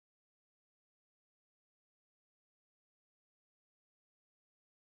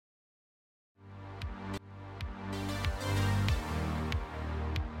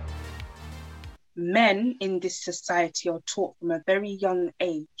men in this society are taught from a very young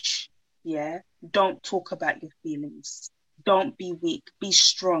age, don't talk about your feelings. Don't be weak, be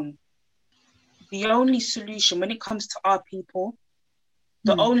strong. The only solution when it comes to our people,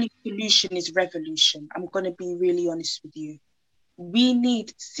 the only solution is revolution. I'm going to be really honest with you. We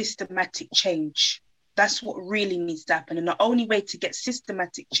need systematic change. That's what really needs to happen. And the only way to get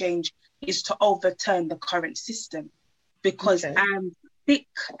systematic change is to overturn the current system, because I'm sick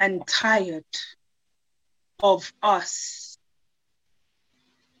and tired of us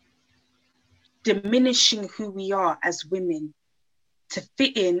diminishing who we are as women to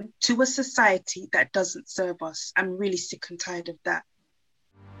fit in to a society that doesn't serve us. I'm really sick and tired of that.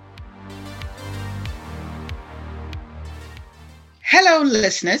 Hello,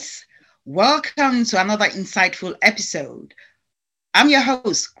 listeners. Welcome to another insightful episode. I'm your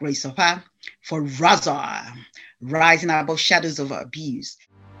host, Grace Opa, for Raza, Rising Above Shadows of Abuse.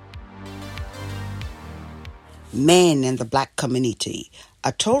 Men in the Black community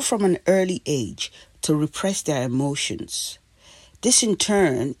are told from an early age to repress their emotions. This in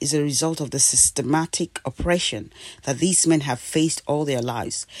turn is a result of the systematic oppression that these men have faced all their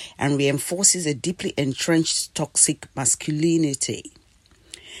lives and reinforces a deeply entrenched toxic masculinity.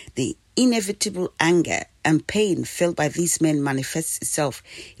 The inevitable anger and pain felt by these men manifests itself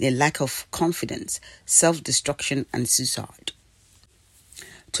in a lack of confidence, self-destruction, and suicide.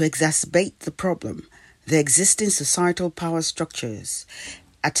 To exacerbate the problem, the existing societal power structures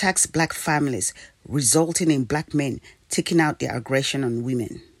attacks Black families, resulting in Black men taking out their aggression on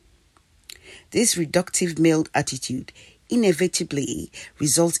women. This reductive male attitude inevitably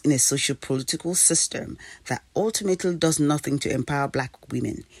results in a socio-political system that ultimately does nothing to empower Black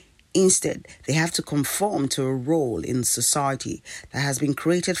women. Instead, they have to conform to a role in society that has been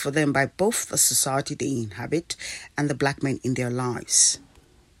created for them by both the society they inhabit and the Black men in their lives.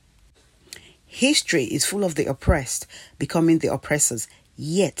 History is full of the oppressed becoming the oppressors,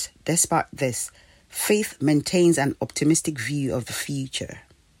 yet, despite this, Faith maintains an optimistic view of the future.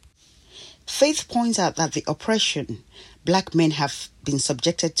 Faith points out that the oppression Black men have been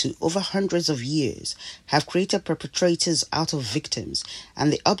subjected to over hundreds of years have created perpetrators out of victims,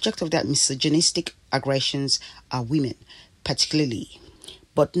 and the object of their misogynistic aggressions are women, particularly,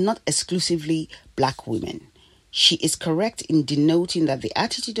 but not exclusively, Black women. She is correct in denoting that the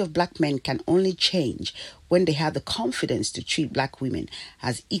attitude of Black men can only change when they have the confidence to treat Black women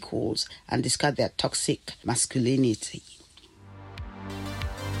as equals and discard their toxic masculinity.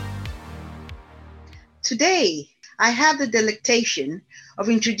 Today, I have the delectation of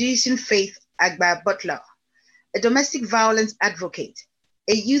introducing Faith Agba-Butler, a domestic violence advocate,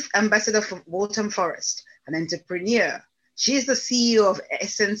 a youth ambassador for Waltham Forest, an entrepreneur. She is the CEO of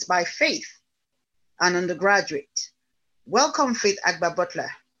Essence by Faith, an undergraduate. Welcome, Faith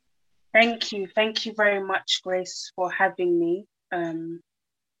Agba-Butler. Thank you. Thank you very much, Grace, for having me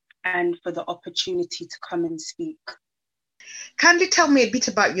and for the opportunity to come and speak. Kindly tell me a bit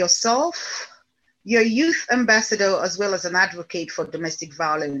about yourself. You're a youth ambassador as well as an advocate for domestic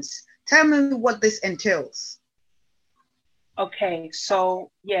violence. Tell me what this entails. Okay,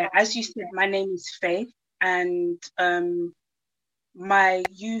 so as you said, my name is Faith, and my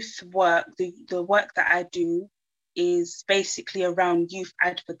youth work, the work that I do is basically around youth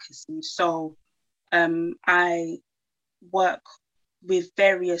advocacy. So I work with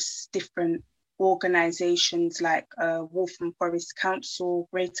various different organisations like Waltham Forest Council,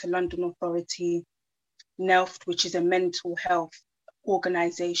 Greater London Authority, NELFT, which is a mental health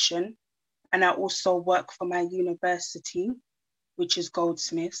organisation. And I also work for my university, which is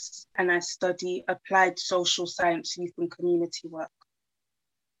Goldsmiths, and I study applied social science, youth and community work.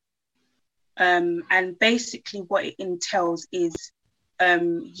 And basically what it entails is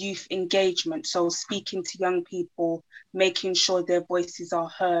youth engagement. So speaking to young people, making sure their voices are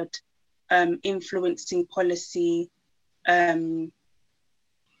heard, influencing policy, and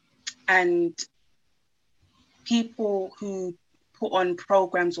people who put on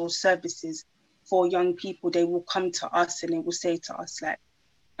programs or services for young people, they will come to us and they will say to us like,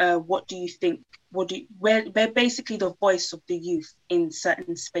 what do you think? We're basically the voice of the youth in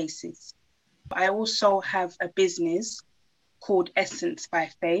certain spaces. I also have a business called Essence by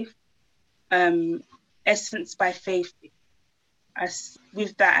Faith. Essence by Faith,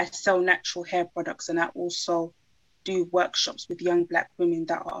 with that I sell natural hair products, and I also do workshops with young Black women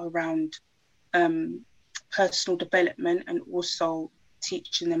that are around personal development and also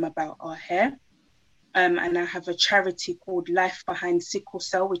teaching them about our hair. And I have a charity called Life Behind Sickle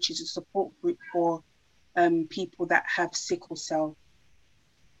Cell, which is a support group for people that have sickle cell.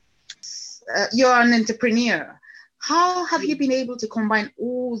 You're an entrepreneur. How have you been able to combine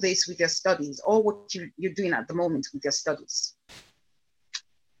all this with your studies, or what you're doing at the moment with your studies?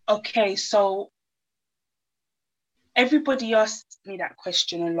 Okay, so everybody asks me that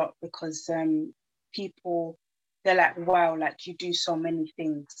question a lot because people, they're like, wow, like you do so many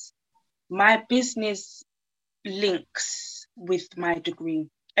things. My business links with my degree.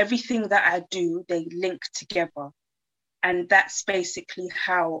 Everything that I do, they link together. And that's basically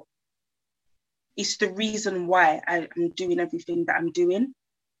how, it's the reason why I'm doing everything that I'm doing.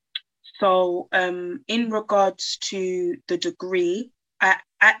 So in regards to the degree, I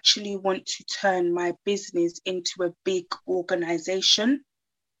actually want to turn my business into a big organization.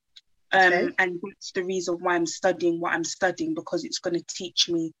 Okay. And that's the reason why I'm studying what I'm studying, because it's going to teach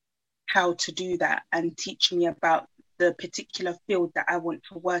me how to do that and teach me about the particular field that I want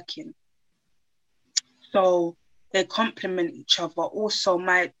to work in. So they complement each other. Also,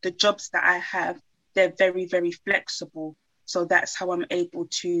 the jobs that I have, they're very, very flexible. So that's how I'm able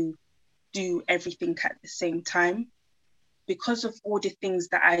to do everything at the same time. Because of all the things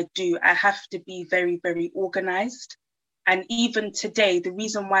that I do, I have to be very, very organized. And even today, the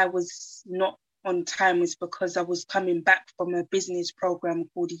reason why I was not on time is because I was coming back from a business program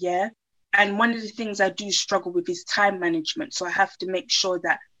called Year. And one of the things I do struggle with is time management. So I have to make sure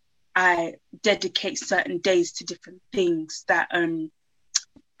that I dedicate certain days to different things, that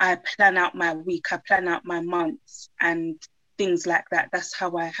I plan out my week, I plan out my months and things like that. That's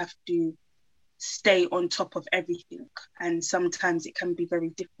how I have to stay on top of everything. And sometimes it can be very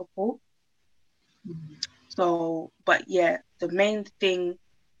difficult. So, but yeah, the main thing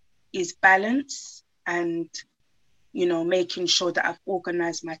is balance and, making sure that I've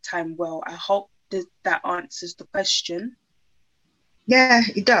organized my time well. I hope that answers the question. Yeah,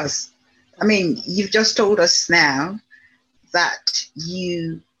 it does. I mean, you've just told us now that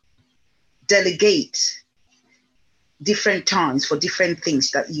you delegate different times for different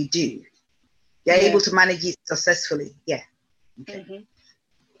things that you do. You're able to manage it successfully. Yeah. Okay.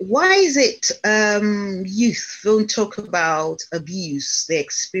 Mm-hmm. Why is it youth don't talk about abuse they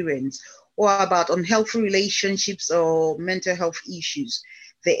experience, or about unhealthy relationships or mental health issues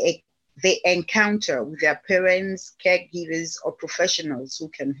they encounter with their parents, caregivers, or professionals who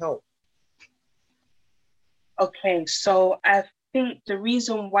can help? Okay, so I think the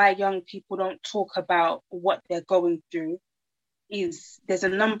reason why young people don't talk about what they're going through is there's a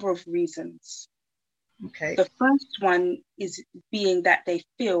number of reasons. Okay. The first one is being that they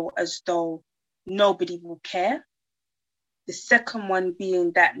feel as though nobody will care. The second one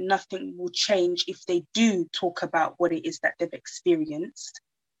being that nothing will change if they do talk about what it is that they've experienced.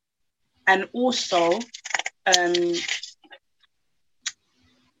 And also,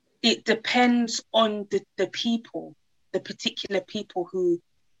 it depends on the people, the particular people who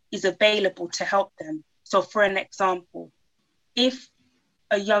is available to help them. So for an example, if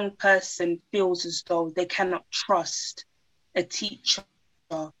a young person feels as though they cannot trust a teacher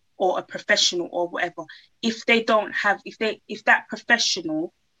or a professional or whatever, if that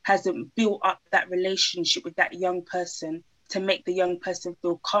professional hasn't built up that relationship with that young person to make the young person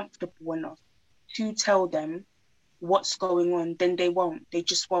feel comfortable enough to tell them what's going on, then they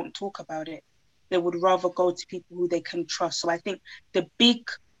just won't talk about it. They would rather go to people who they can trust. So I think the big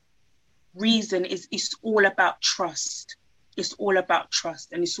reason is it's all about trust. It's all about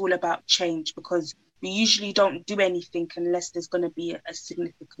trust, and it's all about change, because we usually don't do anything unless there's going to be a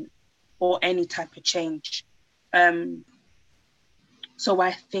significant or any type of change. So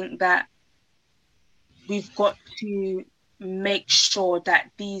I think that we've got to make sure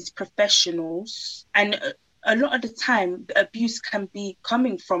that these professionals, and a lot of the time the abuse can be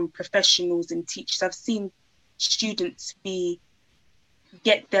coming from professionals and teachers. I've seen students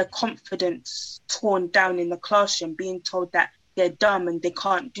get their confidence torn down in the classroom, being told that they're dumb and they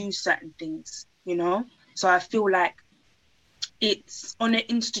can't do certain things, So I feel like it's on an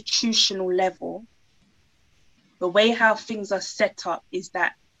institutional level, the way how things are set up is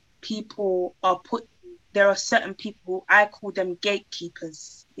that there are certain people, I call them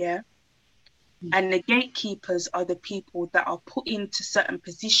gatekeepers, yeah? And the gatekeepers are the people that are put into certain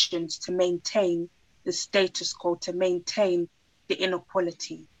positions to maintain the status quo, to maintain the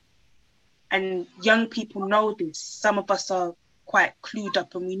inequality. And young people know this. Some of us are quite clued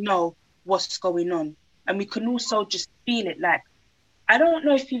up and we know what's going on. And we can also just feel it. Like, I don't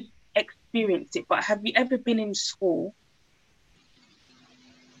know if you've experienced it, but have you ever been in school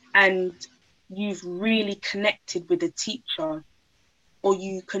and you've really connected with a teacher, or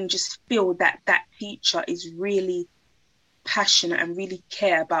you can just feel that that teacher is really passionate and really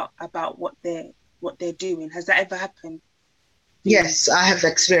care about what they're doing? Has that ever happened? Yes, I have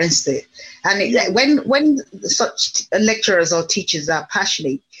experienced it. And Yeah. when such lecturers or teachers are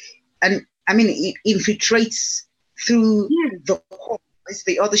passionate, and I mean, it infiltrates through Yeah. the course,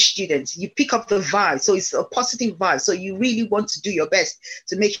 the other students. You pick up the vibe, so it's a positive vibe. So you really want to do your best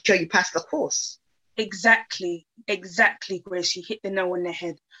to make sure you pass the course. Exactly, Grace. You hit the nail on the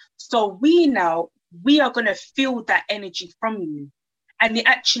head. So we are going to feel that energy from you. And it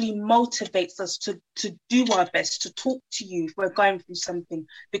actually motivates us to do our best, to talk to you if we're going through something,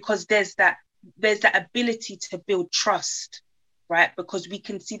 because there's that ability to build trust, right? Because we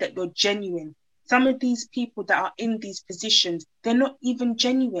can see that you're genuine. Some of these people that are in these positions, they're not even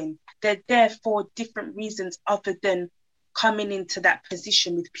genuine. They're there for different reasons other than coming into that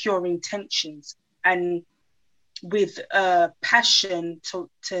position with pure intentions and with passion to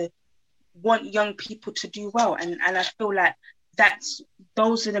want young people to do well. And I feel like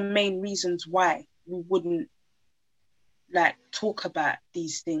those are the main reasons why we wouldn't like talk about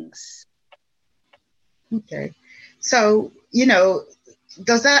these things. Okay. So,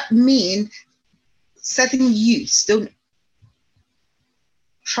 does that mean certain youths don't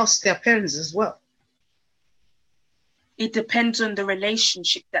trust their parents as well? It depends on the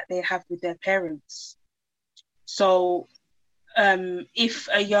relationship that they have with their parents. So if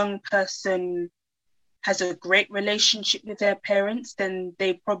a young person has a great relationship with their parents, then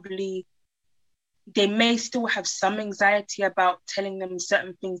they may still have some anxiety about telling them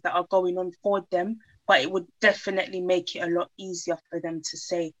certain things that are going on for them, but it would definitely make it a lot easier for them to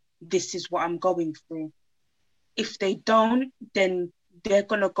say, this is what I'm going through. If they don't, then they're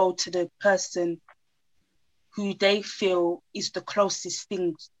going to go to the person who they feel is the closest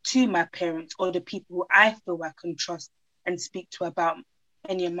thing to my parents, or the people who I feel I can trust and speak to about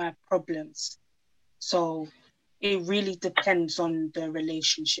any of my problems. So it really depends on the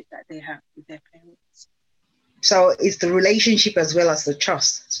relationship that they have with their parents. So it's the relationship as well as the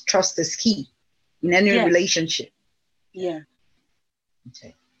trust. Trust is key in any relationship. Yeah.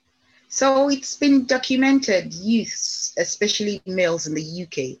 Okay. So it's been documented youths, especially males in the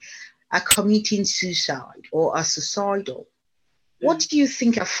UK, are committing suicide or are suicidal. What do you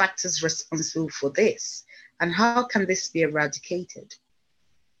think are factors responsible for this? And how can this be eradicated?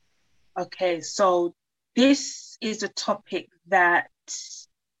 Okay, so this is a topic that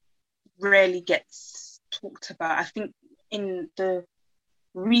rarely gets talked about. I think in the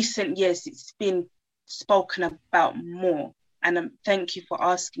recent years, it's been spoken about more. And thank you for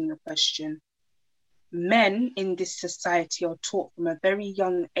asking the question. Men in this society are taught from a very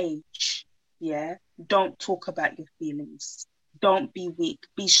young age, don't talk about your feelings. Don't be weak,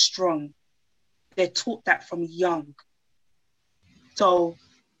 be strong. They're taught that from young. So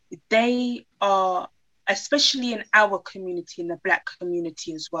they are, especially in our community, in the Black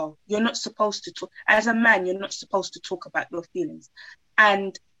community as well, you're not supposed to talk, as a man, you're not supposed to talk about your feelings.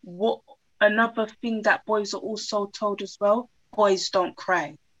 And another thing that boys are also told as well, boys don't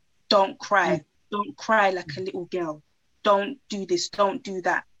cry. Don't cry. Don't cry like a little girl. Don't do this, don't do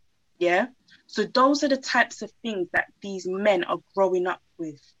that. Yeah? So those are the types of things that these men are growing up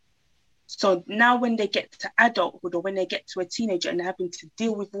with. So now when they get to adulthood, or when they get to a teenager and having to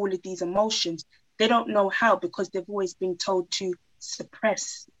deal with all of these emotions, they don't know how, because they've always been told to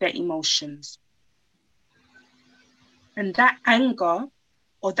suppress their emotions. And that anger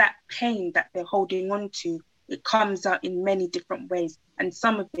or that pain that they're holding on to, it comes out in many different ways. And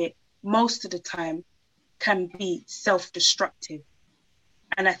some of it, most of the time, can be self-destructive.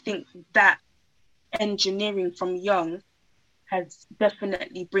 And I think that engineering from young has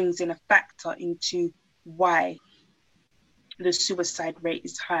definitely brings in a factor into why the suicide rate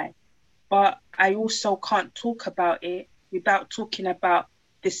is high. But I also can't talk about it without talking about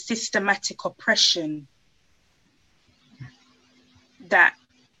the systematic oppression that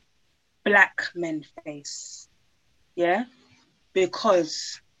Black men face. Yeah?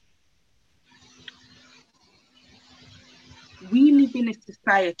 Because we live in a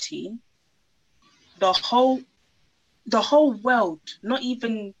society, the whole world,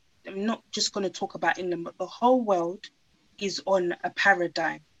 I'm not just going to talk about England, but the whole world is on a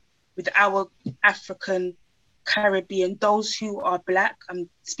paradigm with our African, Caribbean, those who are Black, I'm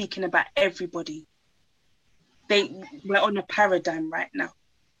speaking about everybody. We're on a paradigm right now.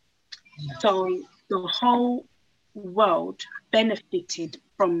 So the whole world benefited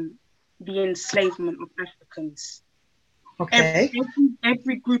from the enslavement of Africans. Okay.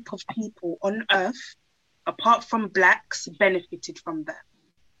 Every group of people on earth, apart from Blacks, benefited from that.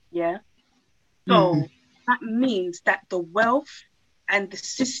 Yeah. So that means that the wealth and the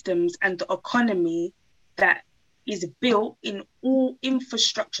systems and the economy that is built in all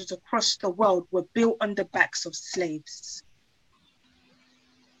infrastructures across the world were built on the backs of slaves.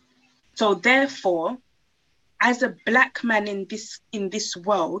 So therefore, as a black man in this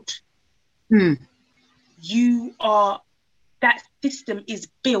world, that system is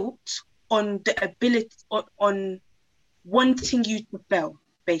built on the ability on wanting you to fail,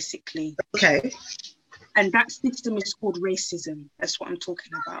 basically. Okay. And that system is called racism. That's what I'm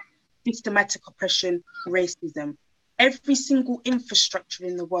talking about. Systematic oppression, racism. Every single infrastructure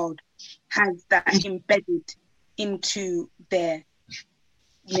in the world has that embedded into their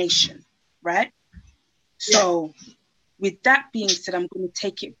nation, right? So with that being said, I'm going to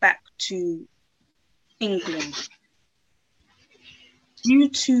take it back to England. Due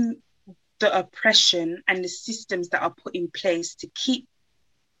to the oppression and the systems that are put in place to keep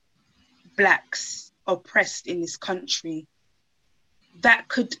blacks oppressed in this country, that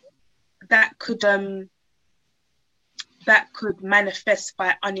could manifest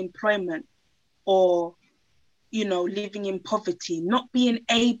by unemployment, or living in poverty, not being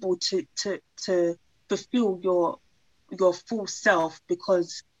able to fulfill your full self,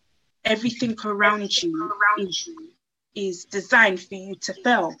 because everything around you is designed for you to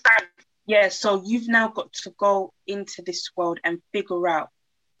fail. Yeah, so you've now got to go into this world and figure out,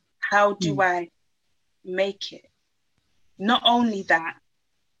 how do I make it? Not only that,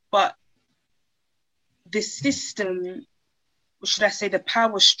 but the system, should I say the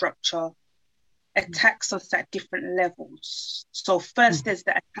power structure, attacks us at different levels. So first there's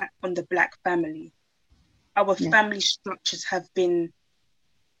the attack on the black family. Our family structures have been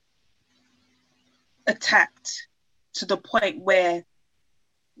attacked to the point where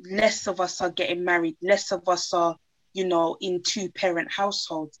less of us are getting married, less of us are, in two-parent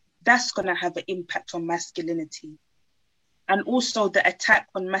households. That's going to have an impact on masculinity. And also the attack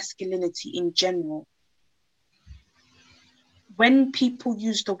on masculinity in general. When people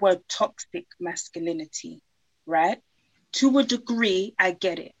use the word toxic masculinity, right? To a degree, I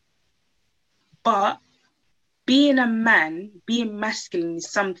get it. But being a man, being masculine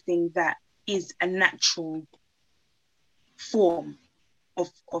is something that is a natural form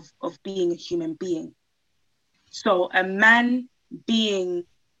of being a human being. So a man being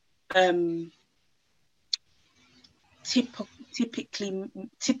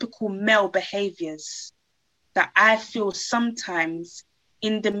typical male behaviors that I feel sometimes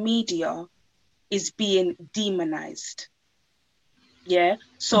in the media is being demonized. Yeah.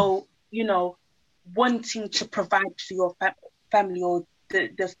 So, wanting to provide for your family, or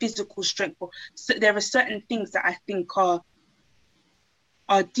the physical strength. So there are certain things that I think are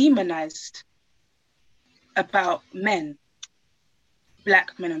demonized about men,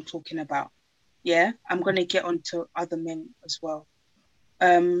 black men I'm talking about. Yeah, I'm going to get onto other men as well.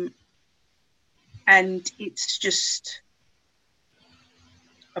 And it's just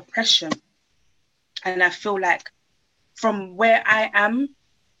oppression. And I feel like from where I am,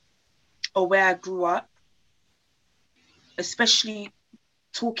 or where I grew up, especially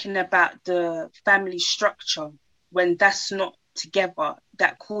talking about the family structure, when that's not together,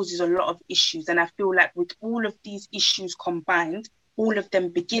 that causes a lot of issues. And I feel like with all of these issues combined, all of them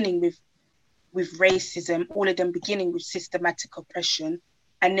beginning with racism, all of them beginning with systematic oppression,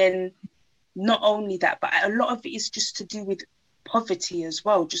 and then not only that, but a lot of it is just to do with poverty as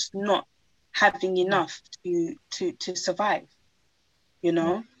well, just not having enough to survive,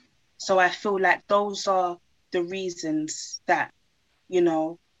 So I feel like those are the reasons that,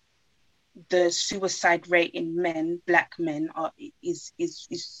 the suicide rate in black men is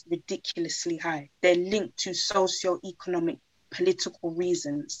ridiculously high. They're linked to socio-economic, political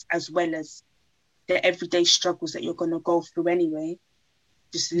reasons, as well as the everyday struggles that you're going to go through anyway,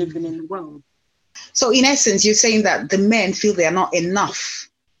 just living in the world. So in essence, you're saying that the men feel they are not enough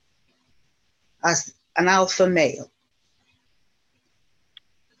as an alpha male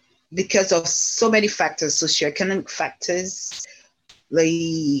because of so many factors, socioeconomic factors,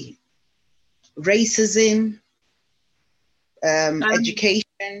 the racism,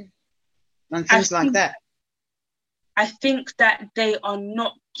 education, and things like that. I think that they are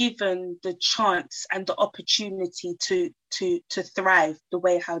not given the chance and the opportunity to thrive the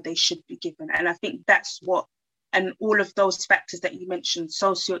way how they should be given. And I think that's what, and all of those factors that you mentioned,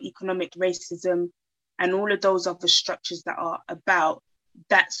 socio-economic racism, and all of those other structures that are about,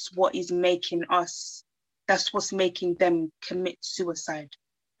 that's what's making them commit suicide,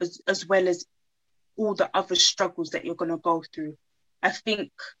 as well as all the other struggles that you're going to go through. I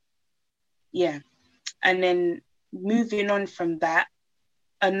think, yeah. And then moving on from that,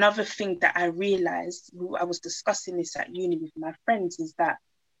 another thing that I realized, I was discussing this at uni with my friends, is that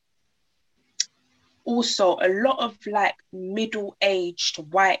also a lot of like middle-aged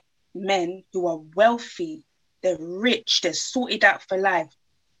white men who are wealthy, they're rich, they're sorted out for life,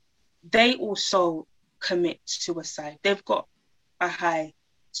 they also commit suicide. They've got a high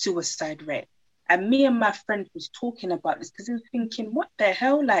suicide rate. And me and my friend was talking about this because we were thinking, what the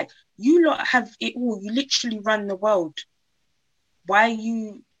hell? Like, you lot have it all. You literally run the world. Why are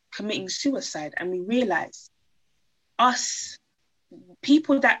you committing suicide? And we realized us,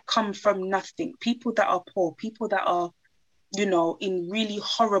 people that come from nothing, people that are poor, people that are, you know, in really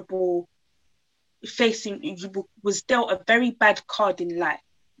horrible, was dealt a very bad card in life,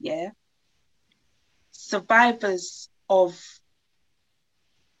 yeah? Survivors of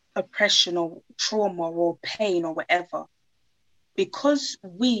oppression or trauma or pain or whatever, because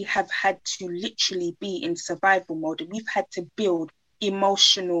we have had to literally be in survival mode, we've had to build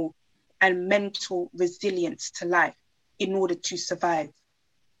emotional and mental resilience to life in order to survive.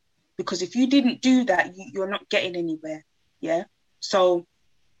 Because if you didn't do that, you're not getting anywhere, yeah? So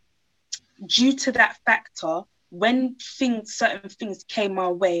due to that factor, when certain things came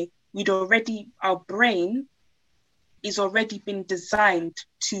our way, our brain is already been designed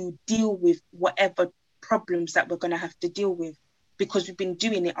to deal with whatever problems that we're going to have to deal with, because we've been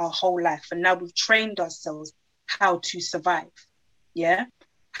doing it our whole life. And now we've trained ourselves how to survive. Yeah.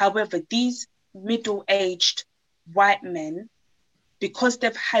 However, these middle-aged white men, because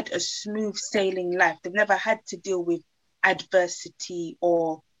they've had a smooth sailing life, they've never had to deal with adversity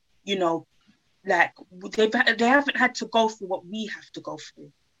or, you know, like they haven't had to go through what we have to go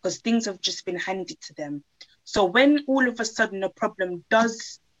through, because things have just been handed to them. So when all of a sudden a problem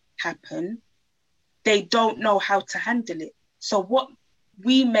does happen, they don't know how to handle it. So what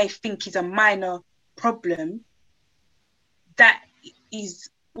we may think is a minor problem, that is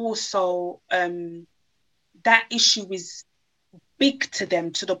also, that issue is big to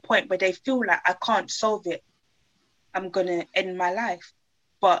them, to the point where they feel like, I can't solve it, I'm going to end my life.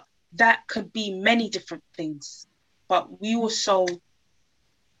 But that could be many different things. But we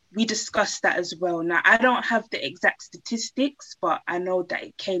discussed that as well. Now, I don't have the exact statistics, but I know that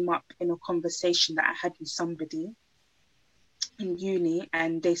it came up in a conversation that I had with somebody in uni,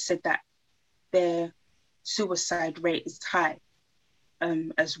 and they said that their suicide rate is high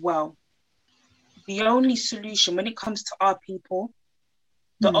as well. The only solution when it comes to our people,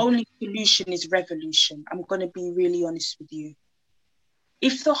 the only solution is revolution. I'm going to be really honest with you.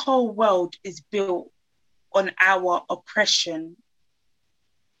 If the whole world is built on our oppression,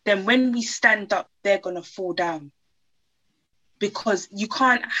 then when we stand up, they're going to fall down. Because you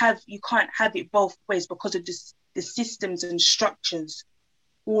can't have it both ways, because of the systems and structures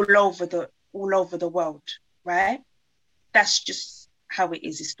all over the world, right? That's just how it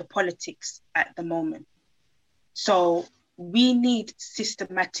is. It's the politics at the moment. So we need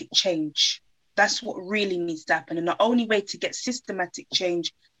systematic change. That's what really needs to happen. And the only way to get systematic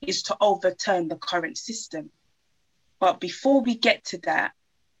change is to overturn the current system. But before we get to that,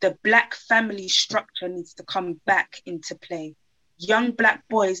 the Black family structure needs to come back into play. Young Black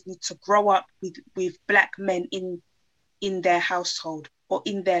boys need to grow up with Black men in their household or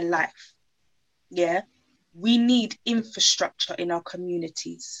in their life. Yeah. We need infrastructure in our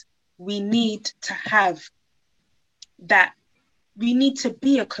communities. We need to have that. We need to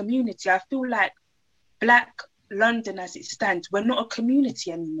be a community. I feel like Black London as it stands, we're not a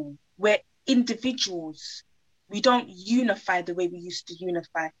community anymore. We're individuals. We don't unify the way we used to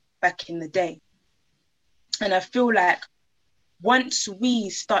unify back in the day. And I feel like once we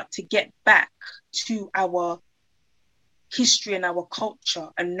start to get back to our history and our culture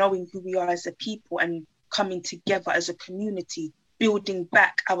and knowing who we are as a people and coming together as a community, building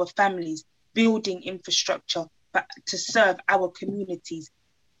back our families, building infrastructure but to serve our communities,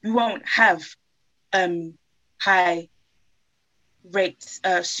 we won't have high rates,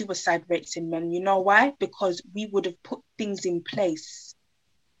 suicide rates in men. You know why? Because we would have put things in place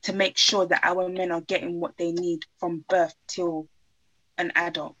to make sure that our men are getting what they need from birth till an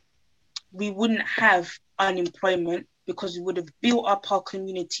adult. We wouldn't have unemployment, because we would have built up our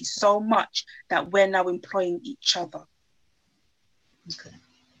community so much that we're now employing each other. Okay.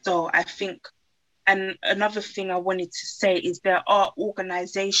 So I think, and another thing I wanted to say is there are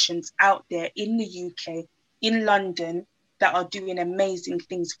organisations out there in the UK, in London, that are doing amazing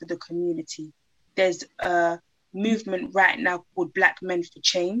things for the community. There's a movement right now called Black Men for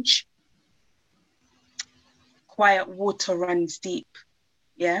Change. Quiet water runs deep.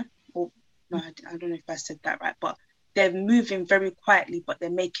 Yeah? Or, no, I don't know if I said that right, but they're moving very quietly, but they're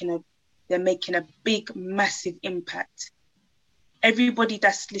making a big, massive impact. Everybody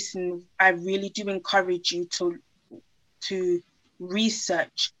that's listening, I really do encourage you to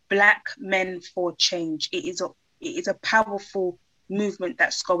research Black Men for Change. It is a powerful movement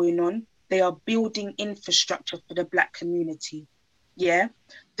that's going on. They are building infrastructure for the Black community. Yeah,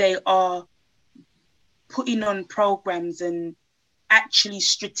 they are putting on programs and actually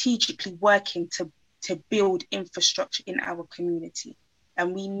strategically working to build infrastructure in our community.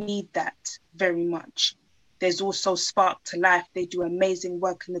 And we need that very much. There's also Spark to Life. They do amazing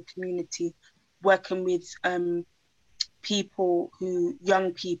work in the community, working with young people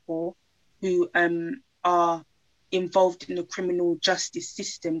who are involved in the criminal justice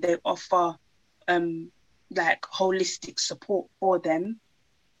system. They offer like holistic support for them.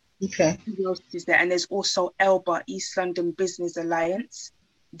 Okay. Who else is there? And there's also ELBA, East London Business Alliance.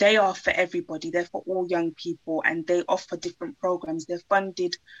 They are for everybody. They're for all young people, and they offer different programs. They're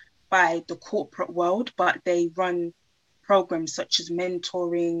funded by the corporate world, but they run programs such as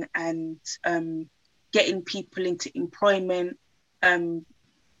mentoring and getting people into employment.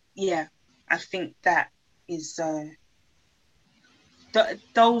 Yeah, I think that is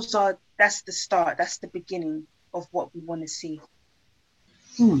that's the start. That's the beginning of what we want to see.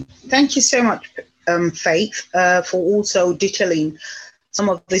 Thank you so much, Faith, for also detailing some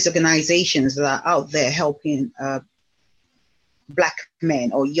of these organizations that are out there helping Black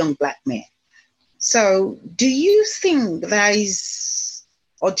men or young Black men. So do you think there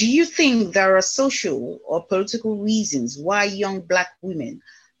are social or political reasons why young Black women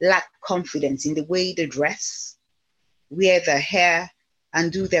lack confidence in the way they dress, wear their hair, and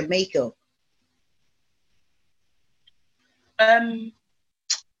do their makeup?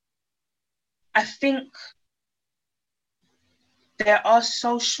 I think there are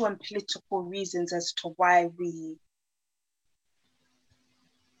social and political reasons as to why we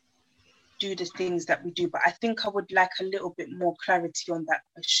do the things that we do, but I think I would like a little bit more clarity on that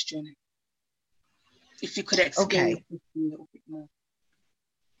question. If you could explain it a little bit more.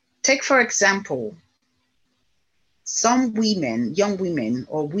 Take, for example, some women, young women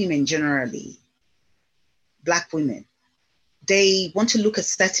or women generally, Black women, they want to look a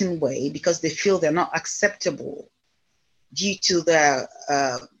certain way because they feel they're not acceptable due to the,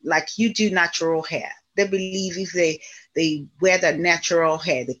 like you do natural hair. They believe if they wear that natural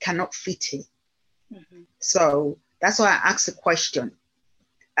hair, they cannot fit in. Mm-hmm. So that's why I asked the question.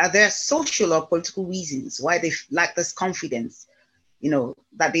 Are there social or political reasons why they lack this confidence,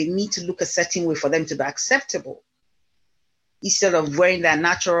 that they need to look a certain way for them to be acceptable? Instead of wearing their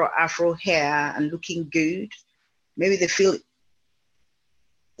natural Afro hair and looking good, maybe they feel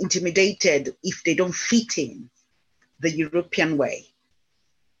intimidated if they don't fit in the European way.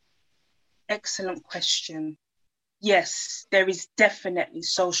 Excellent question. Yes, there is definitely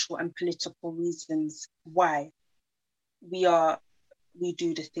social and political reasons why we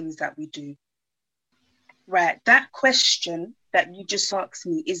do the things that we do. Right, that question that you just asked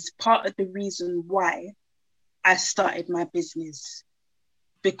me is part of the reason why I started my business,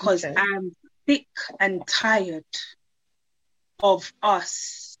 because I'm sick and tired of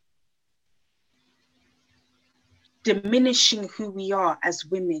us diminishing who we are as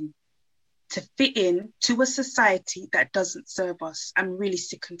women to fit in to a society that doesn't serve us. I'm really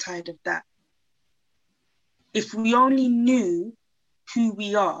sick and tired of that. If we only knew who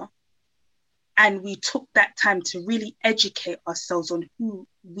we are and we took that time to really educate ourselves on who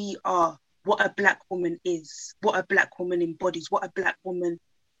we are, what a Black woman is, what a Black woman embodies, what a Black woman,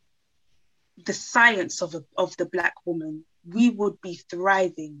 the science of the Black woman, we would be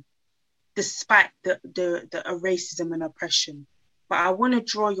thriving despite the racism and oppression. But I want to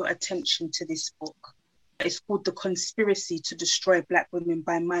draw your attention to this book. It's called The Conspiracy to Destroy Black Women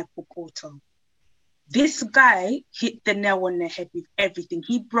by Michael Porter. This guy hit the nail on the head with everything.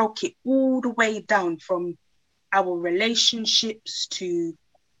 He broke it all the way down from our relationships to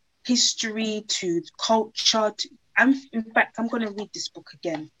history to culture. In fact, I'm going to read this book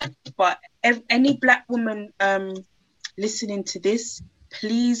again. But any Black woman listening to this,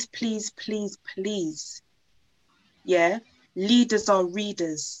 please, please, please, please, yeah, leaders are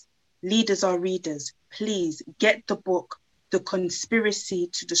readers. Leaders are readers. Please get the book, The Conspiracy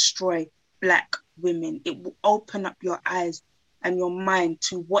to Destroy Black Women. It will open up your eyes and your mind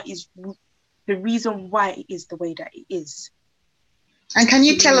to what is the reason why it is the way that it is. And can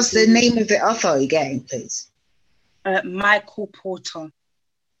you tell us the name of the author again, please? Michael Porter.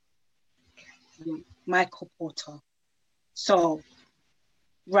 Michael Porter. So,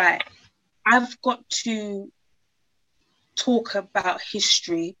 right, I've got to talk about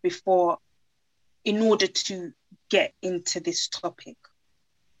history in order to get into this topic.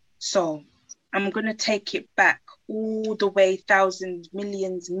 So I'm going to take it back all the way thousands,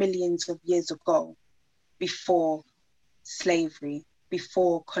 millions of years ago, before slavery,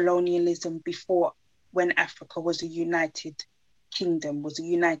 before colonialism, before when Africa was a united kingdom, was a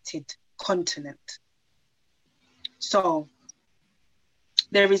united continent. So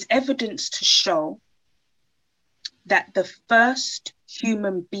there is evidence to show that the first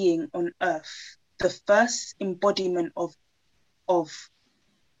human being on earth, the first embodiment of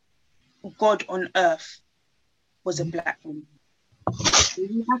God on earth, was a black woman. All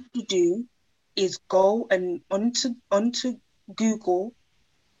you have to do is go and onto Google,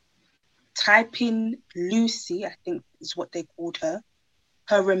 type in Lucy, I think is what they called her.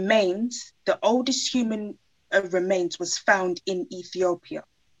 Her remains, the oldest human remains, was found in Ethiopia,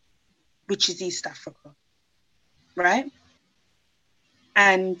 which is East Africa, right?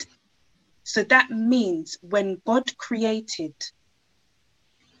 And so that means when God created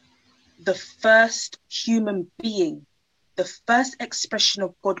the first human being, the first expression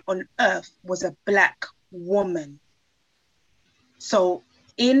of God on earth was a black woman. So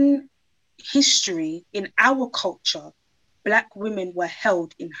in history, in our culture, black women were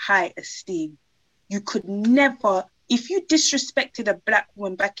held in high esteem. You could never, if you disrespected a black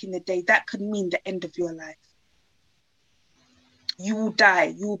woman back in the day, that could mean the end of your life. You will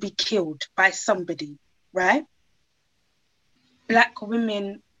die, you will be killed by somebody, right? Black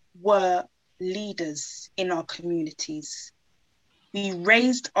women were leaders in our communities. We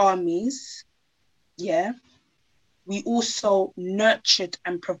raised armies, yeah. We also nurtured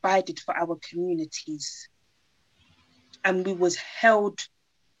and provided for our communities. And we was held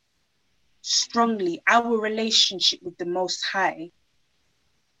strongly. Our relationship with the Most High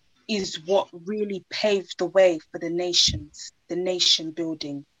is what really paved the way for the nations, the nation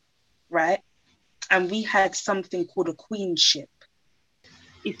building, right? And we had something called a queenship.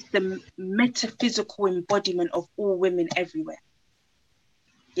 It's the metaphysical embodiment of all women everywhere.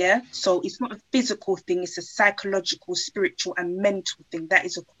 Yeah, so it's not a physical thing, it's a psychological, spiritual, and mental thing. That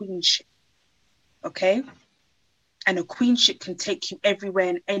is a queenship. Okay? And a queenship can take you everywhere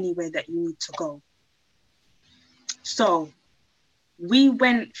and anywhere that you need to go. So we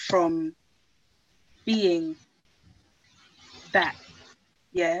went from being that,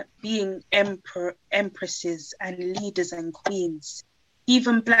 yeah, being empresses and leaders and queens,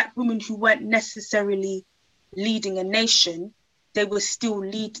 even black women who weren't necessarily leading a nation, they were still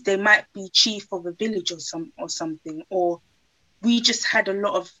they might be chief of a village or something, or we just had a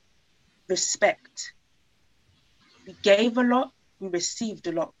lot of respect. We gave a lot, we received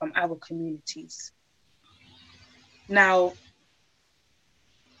a lot from our communities. Now,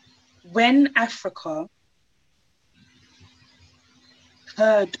 when Africa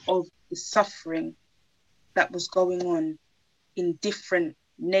heard of the suffering that was going on in different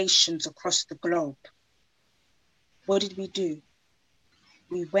nations across the globe, what did we do?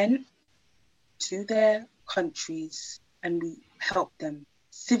 We went to their countries and we helped them,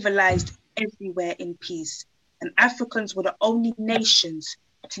 civilized everywhere in peace. And Africans were the only nations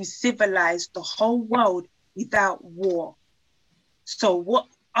to civilize the whole world without war. So what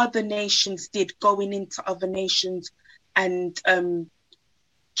other nations did, going into other nations and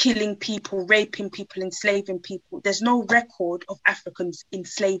killing people, raping people, enslaving people, there's no record of Africans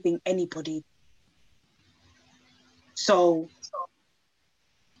enslaving anybody. So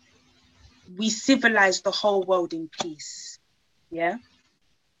we civilized the whole world in peace, yeah?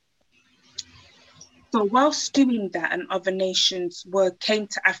 So whilst doing that, and other nations came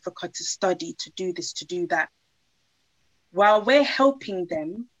to Africa to study, to do this, to do that, while we're helping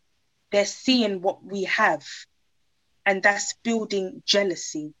them, they're seeing what we have, and that's building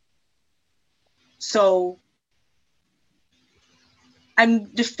jealousy. So,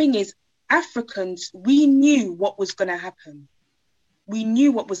 and the thing is, Africans, we knew what was going to happen. We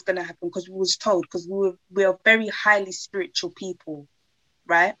knew what was going to happen because we was told, because we are very highly spiritual people,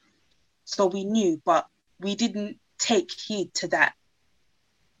 right? So we knew, but we didn't take heed to that,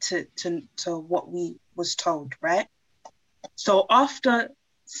 to what we was told, right? So after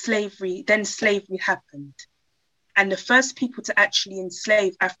slavery, then slavery happened. And the first people to actually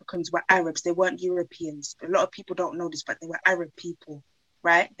enslave Africans were Arabs. They weren't Europeans. A lot of people don't know this, but they were Arab people,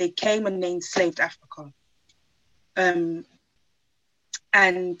 right? They came and they enslaved Africa.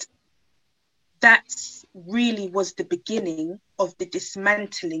 And that really was the beginning of the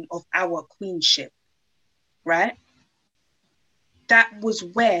dismantling of our queenship, right? That was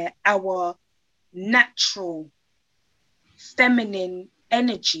where our natural feminine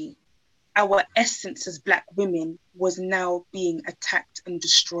energy, our essence as Black women, was now being attacked and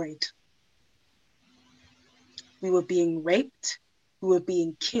destroyed. We were being raped, we were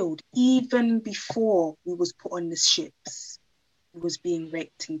being killed. Even before we was put on the ships, we was being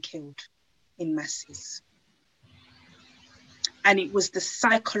raped and killed in masses. And it was the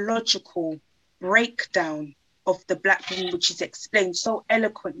psychological breakdown of the Black woman, which is explained so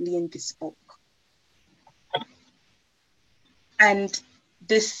eloquently in this book. And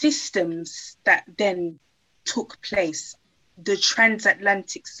the systems that then took place, the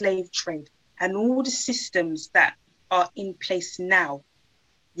transatlantic slave trade, and all the systems that are in place now,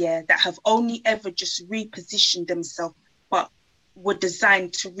 yeah, that have only ever just repositioned themselves, but were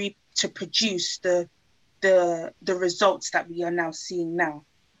designed to produce the results that we are now seeing now.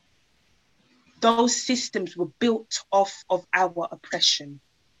 Those systems were built off of our oppression.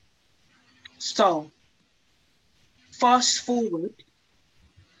 So, fast forward,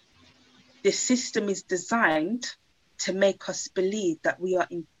 the system is designed to make us believe that we are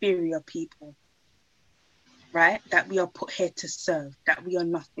inferior people, right? That we are put here to serve, that we are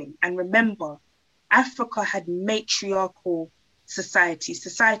nothing. And remember, Africa had matriarchal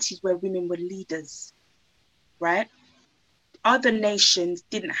societies where women were leaders, right? Other nations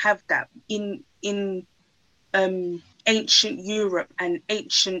didn't have that. In ancient Europe and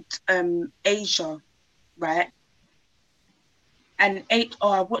ancient Asia, right? And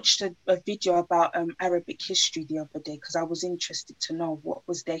I watched a video about Arabic history the other day because I was interested to know what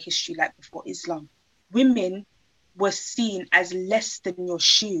was their history like before Islam. Women were seen as less than your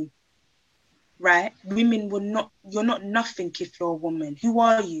shoe, right? Women were not, you're not nothing if you're a woman. Who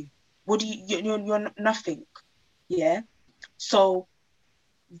are you? What do you're nothing, yeah? So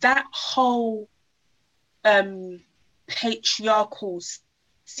that whole patriarchal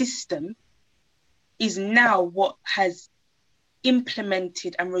system is now what has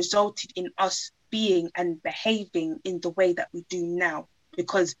implemented and resulted in us being and behaving in the way that we do now.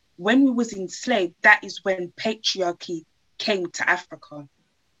 Because when we was enslaved, that is when patriarchy came to Africa.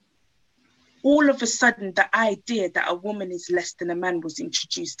 All of a sudden, the idea that a woman is less than a man was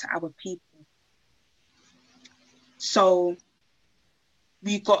introduced to our people. So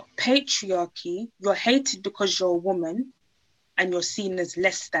we got patriarchy. You're hated because you're a woman and you're seen as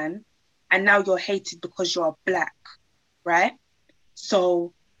less than, and now you're hated because you're Black, right?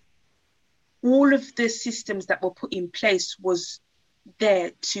 So all of the systems that were put in place was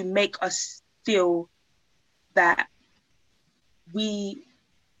there to make us feel that we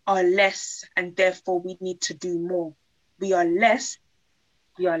are less and therefore we need to do more. We are less,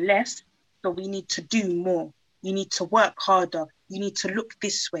 so we need to do more. You need to work harder. You need to look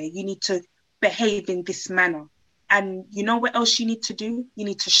this way. You need to behave in this manner. And you know what else you need to do? You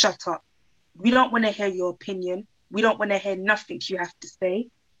need to shut up. We don't want to hear your opinion. We don't want to hear nothing you have to say.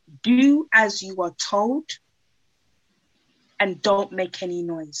 Do as you are told and don't make any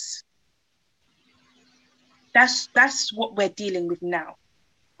noise. That's what we're dealing with now,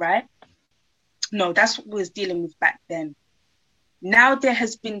 right? No, that's what we was dealing with back then. Now there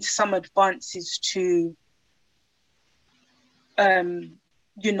has been some advances to,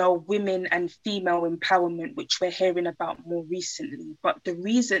 women and female empowerment, which we're hearing about more recently. But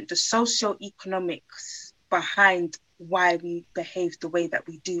the socio-economics behind why we behave the way that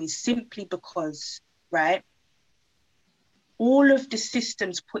we do is simply because, right, all of the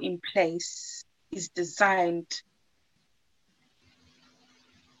systems put in place is designed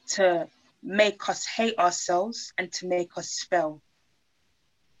to make us hate ourselves and to make us fail.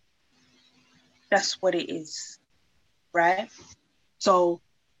 That's what it is, right? So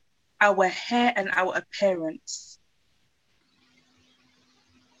our hair and our appearance,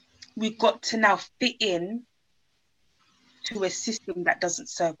 we've got to now fit in to a system that doesn't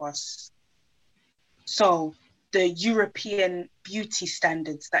serve us. So the European beauty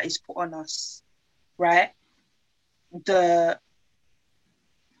standards that is put on us, right?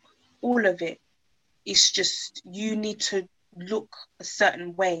 All of it is just, you need to look a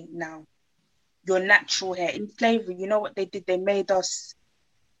certain way now. Your natural hair. In slavery, you know what they did? They made us,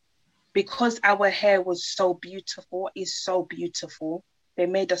 because our hair was so beautiful, is so beautiful, they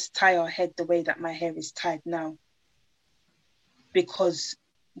made us tie our head the way that my hair is tied now. Because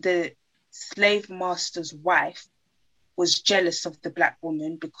the slave master's wife was jealous of the Black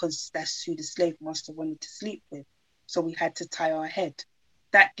woman because that's who the slave master wanted to sleep with. So we had to tie our head.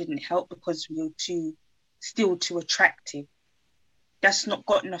 That didn't help because we were still too attractive. That's not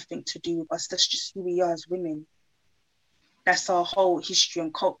got nothing to do with us. That's just who we are as women. That's our whole history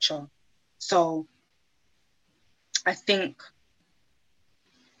and culture. So I think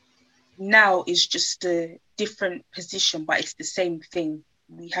now is just a different position, but it's the same thing.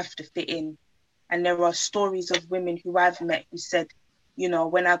 We have to fit in. And there are stories of women who I've met who said,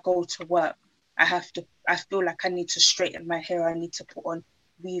 when I go to work, I feel like I need to straighten my hair. I need to put on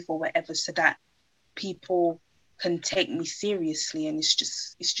weave or whatever so that people can take me seriously. And it's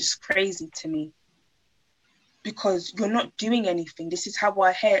just crazy to me, because you're not doing anything. This is how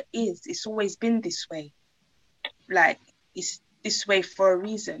our hair is. It's always been this way. Like, it's this way for a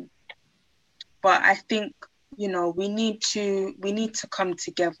reason. But I think you know, we need to come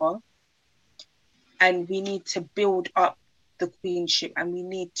together, and we need to build up the queenship, and we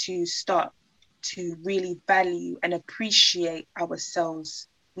need to start to really value and appreciate ourselves.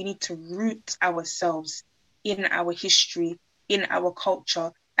 We need to root ourselves in our history, in our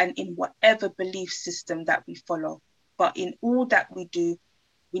culture, and in whatever belief system that we follow. But in all that we do,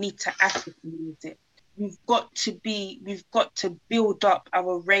 we need to Africanize it. We've got to build up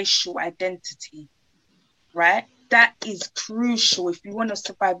our racial identity, right? That is crucial. If you want to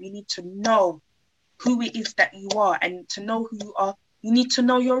survive, you need to know who it is that you are, and to know who you are, you need to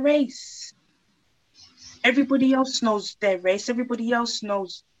know your race. Everybody else knows their race. Everybody else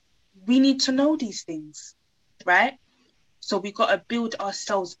knows. We need to know these things, right? So we got to build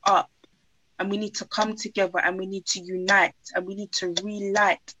ourselves up, and we need to come together, and we need to unite, and we need to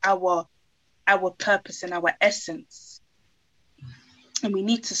relight our purpose and our essence. And we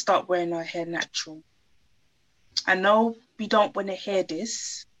need to start wearing our hair natural. I know we don't want to hear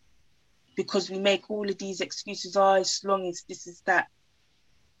this, because we make all of these excuses, as long as this is that.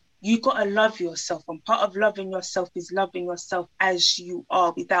 You got to love yourself. And part of loving yourself is loving yourself as you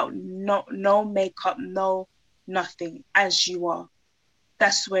are, without no makeup, no nothing, as you are.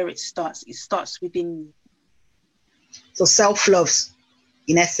 That's where it starts. It starts within you. So self-love,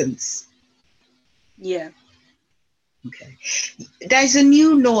 in essence. Yeah. Okay. There's a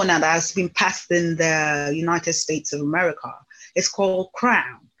new law now that has been passed in the United States of America. It's called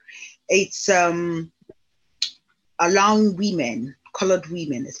Crown. It's allowing women, colored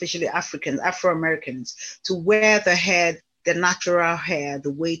women, especially Africans, Afro-Americans, to wear the natural hair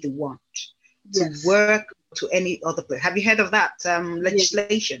the way they want, to work to any other place. Have you heard of that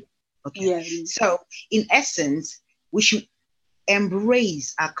legislation? Okay. Yeah. So in essence, we should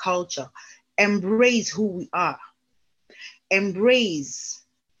embrace our culture, embrace who we are, embrace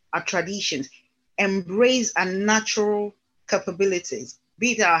our traditions, embrace our natural capabilities,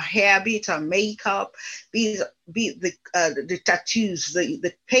 be it our hair, be it our makeup, be it the tattoos,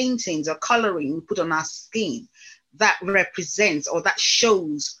 the paintings or coloring we put on our skin. That represents, or that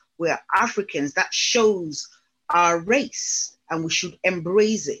shows we're Africans, that shows our race, and we should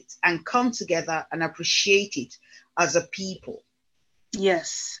embrace it and come together and appreciate it as a people.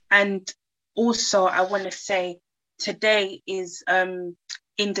 Yes. And also I want to say today is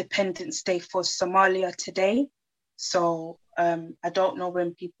Independence Day for Somalia today. So I don't know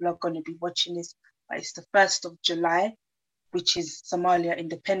when people are going to be watching this, but it's the 1st of July, which is Somalia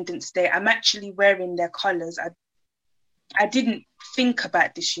Independence Day. I'm actually wearing their colours. I didn't think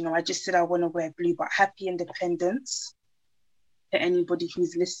about this, you know, I just said I want to wear blue, but happy independence to anybody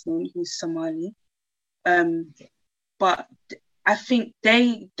who's listening, who's Somali. But I think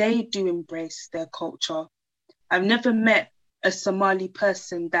they do embrace their culture. I've never met a Somali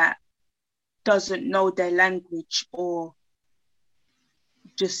person that doesn't know their language or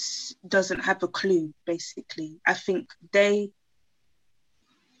just doesn't have a clue, basically. I think they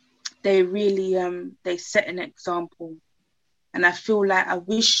really they set an example. And I feel like I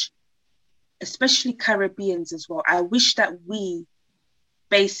wish, especially Caribbeans as well, I wish that we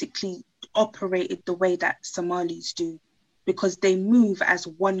basically operated the way that Somalis do, because they move as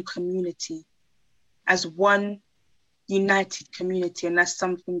one community, as one united community. And that's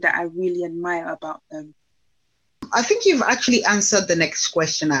something that I really admire about them. I think you've actually answered the next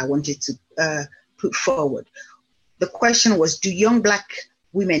question I wanted to put forward. The question was, do young Black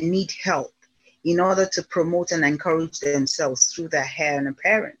women need help in order to promote and encourage themselves through their hair and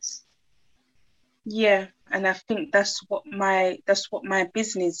appearance? Yeah, and I think that's what my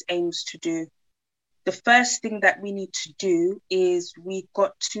business aims to do. The first thing that we need to do is we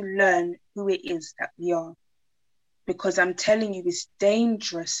got to learn who it is that we are. Because I'm telling you, it's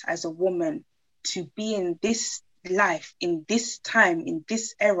dangerous as a woman to be in this life, in this time, in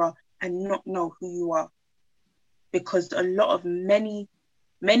this era, and not know who you are. Because a lot of many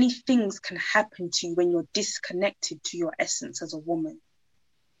things can happen to you when you're disconnected to your essence as a woman.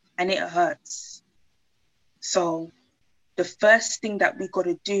 And it hurts. So the first thing that we got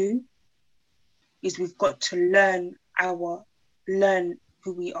to do is we've got to learn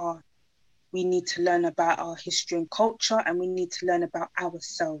who we are. We need to learn about our history and culture, and we need to learn about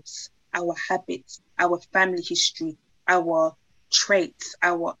ourselves, our habits, our family history, our traits,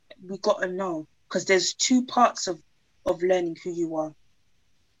 we got to know, because there's two parts of learning who you are.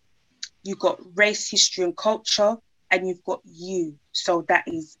 You've got race, history and culture, and you've got you. So that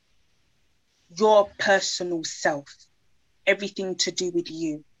is your personal self, everything to do with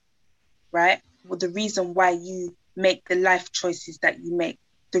you, right? Well, the reason why you make the life choices that you make,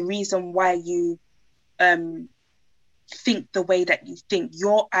 the reason why you think the way that you think,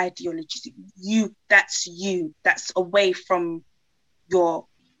 your ideology, that's away from your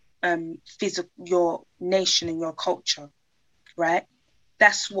physical, your nation and your culture, right?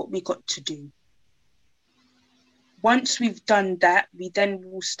 That's what we got to do. Once we've done that, we then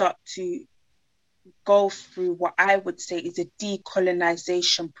will start to go through what I would say is a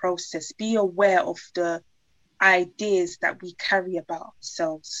decolonization process. Be aware of the ideas that we carry about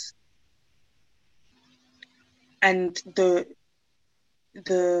ourselves and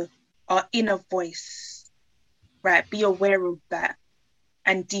our inner voice, right? Be aware of that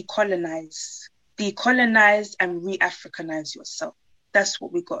and decolonize and re-Africanize yourself. That's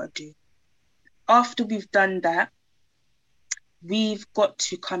what we got to do. After we've done that, we've got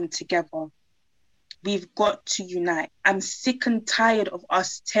to come together. We've got to unite. I'm sick and tired of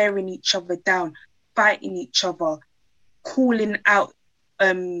us tearing each other down, fighting each other, calling out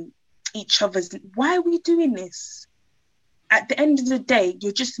each other's. Why are we doing this? At the end of the day,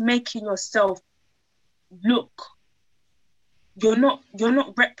 you're just making yourself look. You're not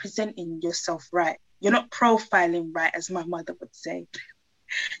representing yourself right. You're not profiling right, as my mother would say.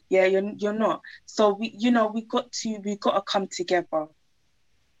 Yeah, you're not. So we got to come together.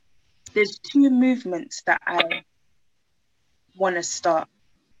 There's two movements that I want to start,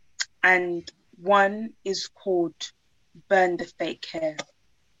 and one is called Burn the Fake Hair.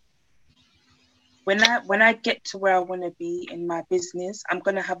 When I get to where I want to be in my business, I'm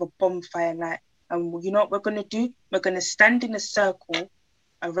gonna have a bonfire night, and you know what we're gonna do? We're gonna stand in a circle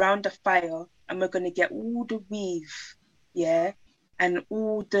around the fire, and we're gonna get all the weave, yeah, and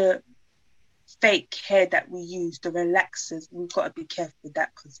all the fake hair that we use, the relaxers. We've got to be careful with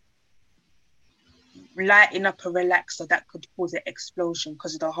that, because lighting up a relaxer, that could cause an explosion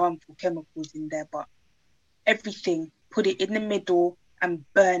because of the harmful chemicals in there. But everything, put it in the middle and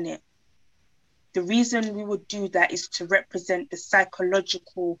burn it. The reason we would do that is to represent the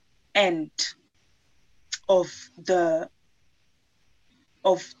psychological end of the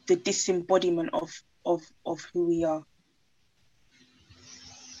disembodiment of who we are.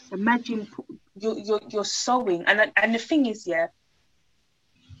 Imagine you're sewing, and the thing is, yeah,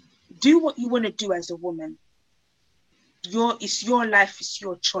 do what you want to do as a woman. It's your life, it's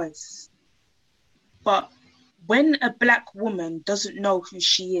your choice. But when a Black woman doesn't know who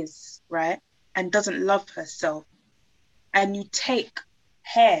she is, right, and doesn't love herself, and you take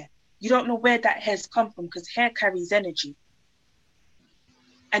hair, you don't know where that hair's come from, because hair carries energy,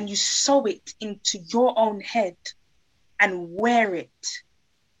 and you sew it into your own head and wear it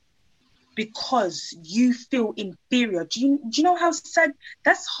because you feel inferior. Do you know how sad?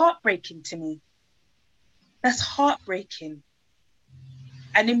 That's heartbreaking to me. That's heartbreaking.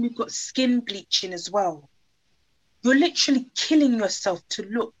 And then we've got skin bleaching as well. You're literally killing yourself to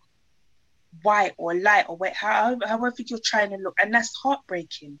look white or light or wet, however you're trying to look, and that's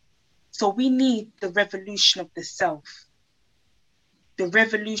heartbreaking. So we need the revolution of the self. The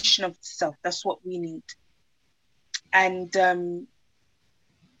revolution of the self. That's what we need. And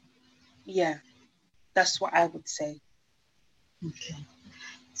yeah, that's what I would say. Okay.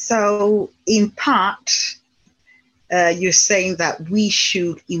 So in part, you're saying that we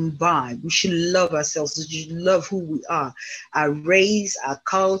should imbibe, we should love ourselves, we should love who we are, our race, our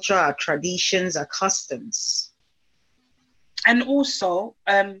culture, our traditions, our customs. And also,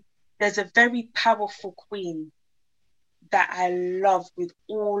 there's a very powerful queen that I love with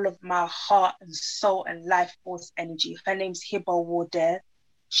all of my heart and soul and life force energy. Her name's Hiba Warder.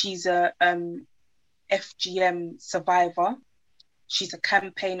 She's a FGM survivor. She's a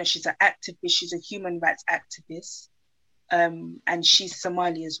campaigner. She's an activist. She's a human rights activist. And she's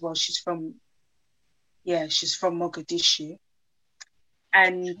Somali as well. She's from Mogadishu.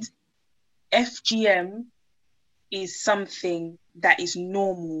 And FGM is something that is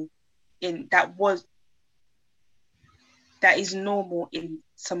normal in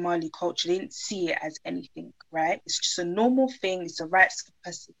Somali culture. They didn't see it as anything, right? It's just a normal thing. It's a rites of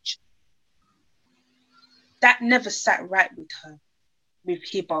passage. That never sat right with her, with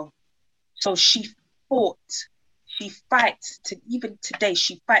Hiba. So she fights even today,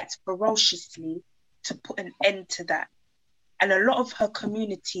 she fights ferociously to put an end to that. And a lot of her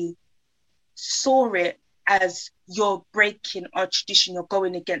community saw it as, you're breaking our tradition, you're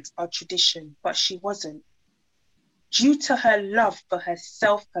going against our tradition, but she wasn't. Due to her love for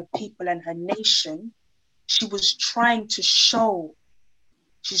herself, her people, and her nation, she was trying to show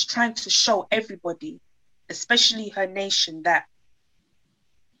everybody, especially her nation, that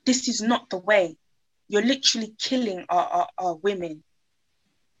this is not the way. You're literally killing our women.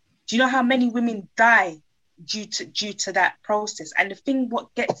 Do you know how many women die due to that process? And the thing,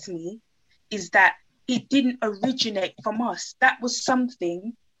 what gets me, is that it didn't originate from us. That was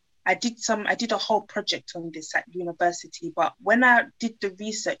something I did a whole project on this at university, but when I did the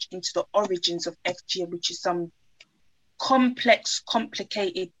research into the origins of FGM, which is some complex,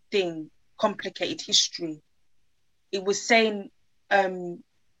 complicated history, it was saying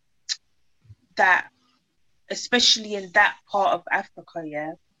that especially in that part of Africa,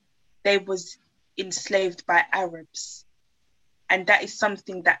 yeah, they was enslaved by Arabs. And that is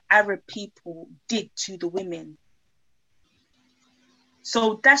something that Arab people did to the women.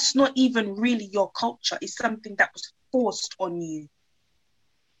 So that's not even really your culture. It's something that was forced on you.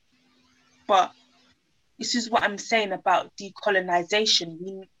 But this is what I'm saying about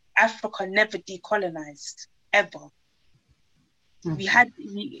decolonization. Africa never decolonized, ever.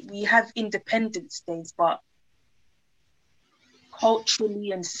 Mm-hmm. We have independence days, but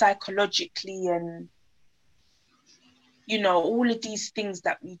culturally and psychologically and, all of these things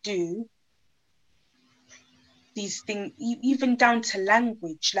that we do, these things, even down to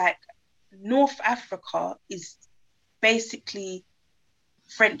language, like North Africa is basically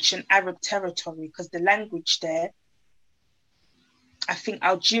French and Arab territory because the language there, I think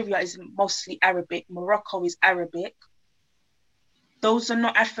Algeria is mostly Arabic, Morocco is Arabic. Those are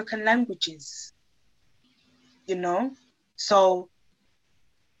not African languages, So,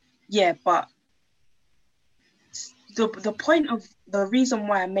 yeah, but the point of the reason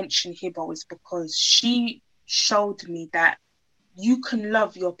why I mentioned Hiba is because she showed me that you can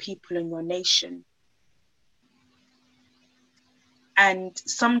love your people and your nation. And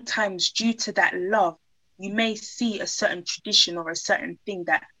sometimes due to that love, you may see a certain tradition or a certain thing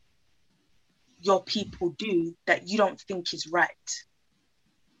that your people do that you don't think is right.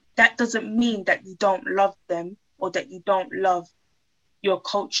 That doesn't mean that you don't love them or that you don't love your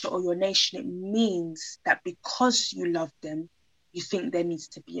culture or your nation. It means that because you love them, you think there needs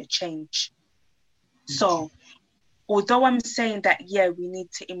to be a change. So, although I'm saying that, yeah, we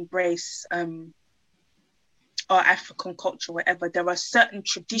need to embrace our African culture, whatever, there are certain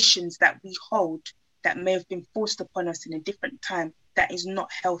traditions that we hold that may have been forced upon us in a different time that is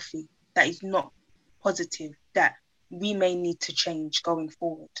not healthy, that is not positive, that we may need to change going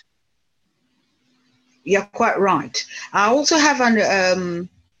forward. You're quite right. I also have the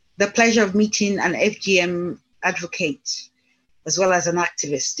pleasure of meeting an FGM advocate as well as an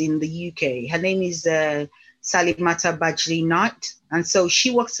activist in the UK. Her name is Salimata Bajri Knight. And so she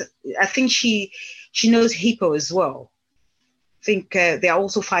works, I think she knows HIPPO as well. I think they're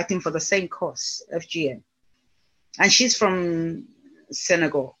also fighting for the same cause, FGM. And she's from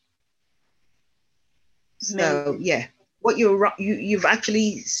Senegal. So, yeah. What you've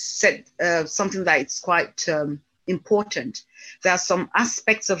actually said something that is quite important. There are some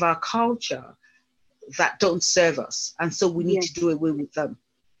aspects of our culture that don't serve us, and so we need to do away with them.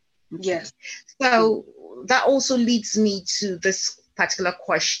 Yes. So that also leads me to this particular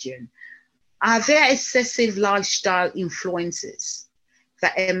question. Are there excessive lifestyle influences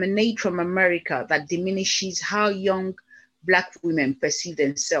that emanate from America that diminishes how young Black women perceive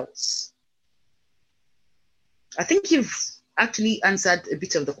themselves? I think you've actually answered a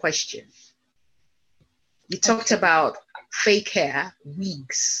bit of the question. You talked about fake hair,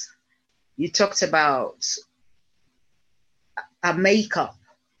 wigs. You talked about makeup,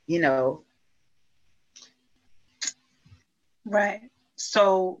 Right.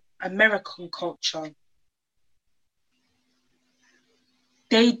 So American culture,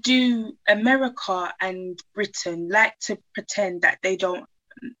 America and Britain like to pretend that they don't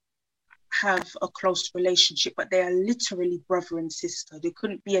have a close relationship, but they are literally brother and sister. They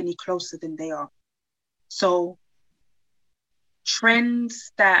couldn't be any closer than they are. So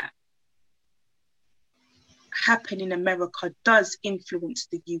trends that happen in America does influence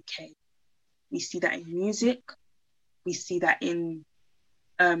the UK. We see that in music. We see that in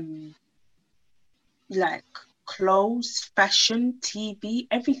like clothes, fashion, TV,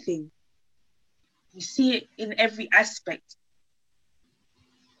 everything. You see it in every aspect.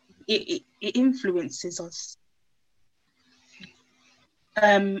 It influences us.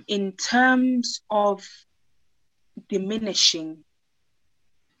 In terms of diminishing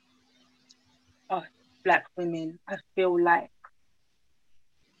Black women, I feel like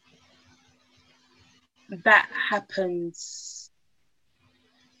that happens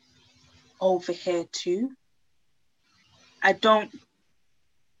over here too. I don't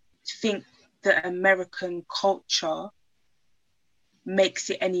think the American culture makes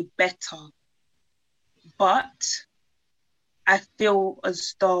it any better, but I feel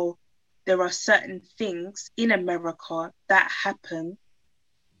as though there are certain things in America that happen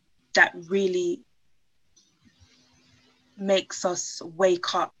that really makes us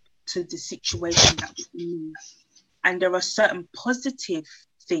wake up to the situation that we're in. And there are certain positive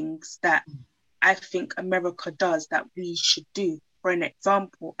things that I think America does that we should do. For an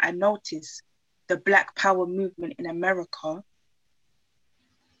example, I noticed the Black Power movement in America.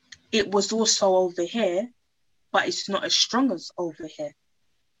 It was also over here, but it's not as strong as over here.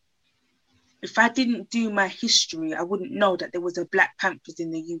 If I didn't do my history, I wouldn't know that there was a Black Panthers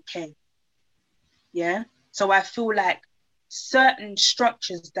in the UK. Yeah? So I feel like certain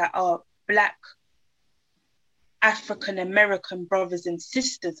structures that are Black African American brothers and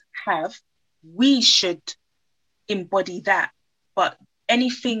sisters have, we should embody that. But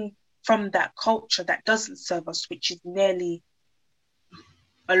anything from that culture that doesn't serve us, which is nearly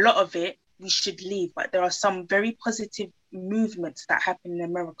a lot of it, we should leave. But there are some very positive movements that happen in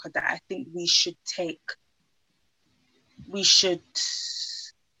America that I think we should take. We should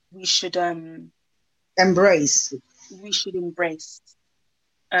embrace. We should embrace.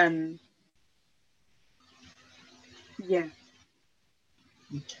 Yeah.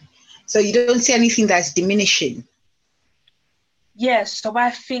 Okay. So you don't see anything that's diminishing? Yeah, so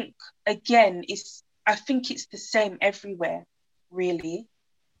I think, again, it's the same everywhere, really.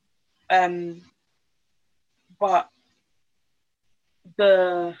 But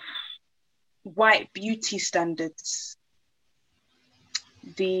the white beauty standards,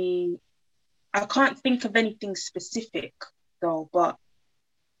 I can't think of anything specific though, but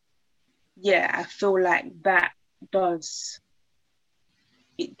yeah, I feel like that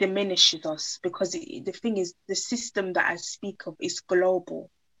it diminishes us, because the thing is, the system that I speak of is global.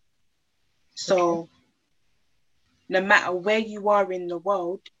 So no matter where you are in the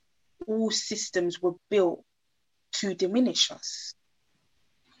world, all systems were built to diminish us.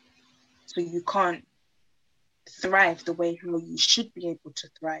 So you can't thrive the way how you should be able to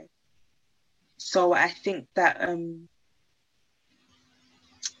thrive. So I think that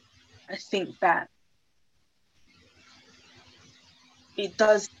it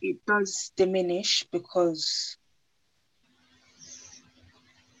does diminish, because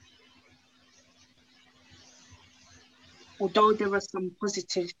although there are some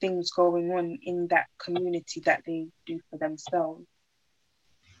positive things going on in that community that they do for themselves,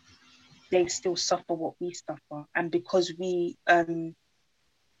 they still suffer what we suffer. And because we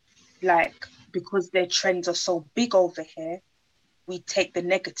because their trends are so big over here, we take the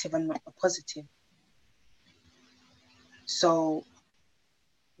negative and not the positive. So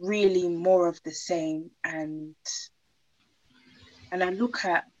really more of the same. And I look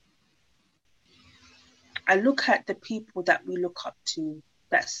at the people that we look up to,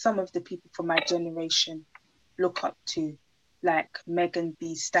 that some of the people from my generation look up to, like Megan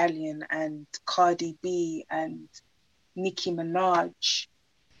Thee Stallion and Cardi B and Nicki Minaj.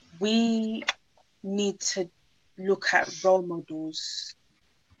 We need to look at role models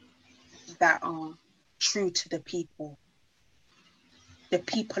that are true to the people. The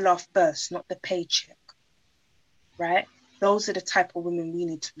people are first, not the paycheck, right? Those are the type of women we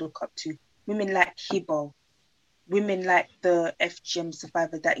need to look up to. Women like Hibo, women like the FGM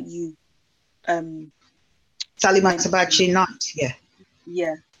survivor that you Salima Tabachi Knight, yeah.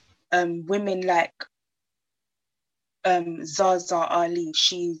 Yeah. Women like Zaza Ali,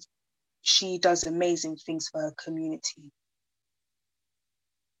 she does amazing things for her community.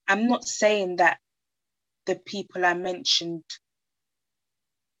 I'm not saying that the people I mentioned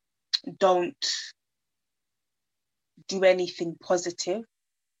don't do anything positive,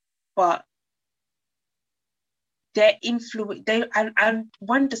 but their influence, I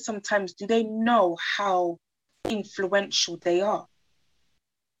wonder sometimes, do they know how influential they are?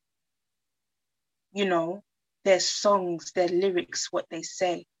 You know, their songs, their lyrics, what they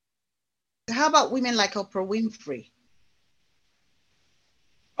say. How about women like Oprah Winfrey?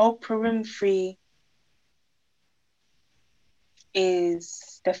 Oprah Winfrey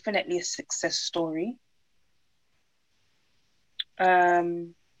is definitely a success story.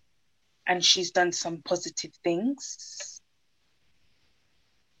 And she's done some positive things.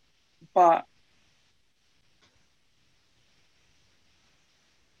 But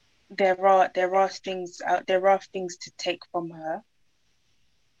there are things to take from her.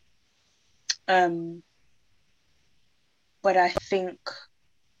 But I think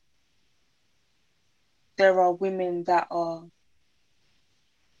there are women that are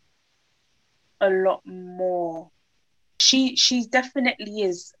a lot more. She definitely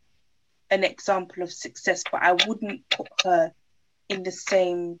is an example of success, but I wouldn't put her in the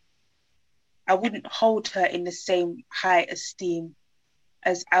same, I wouldn't hold her in the same high esteem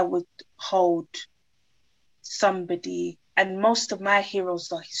as I would hold somebody. And most of my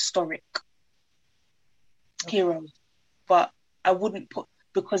heroes are historic heroes, but I wouldn't put,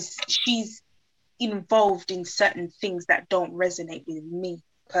 because she's involved in certain things that don't resonate with me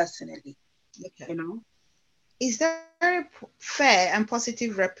personally. Okay. You know, Is there a fair and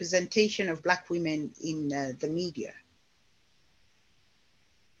positive representation of Black women in the media?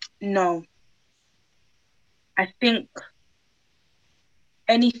 no, I think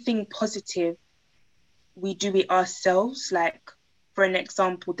anything positive, we do it ourselves. Like, for an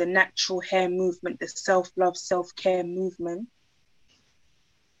example, the natural hair movement, the self-love, self-care movement.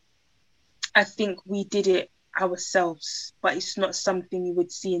 I think we did it ourselves, but it's not something you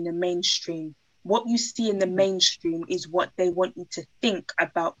would see in the mainstream. What you see in the mainstream is what they want you to think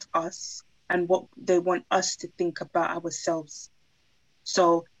about us and what they want us to think about ourselves.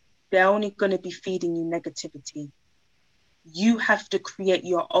 So they're only going to be feeding you negativity. You have to create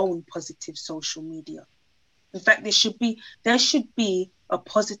your own positive social media. In fact, there should be a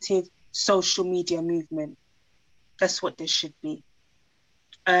positive social media movement. That's what there should be.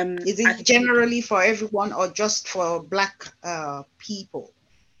 Is it generally for everyone or just for Black people?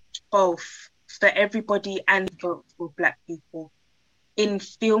 Both, for everybody and for Black people. In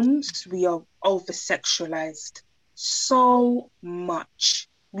films, we are over-sexualized so much.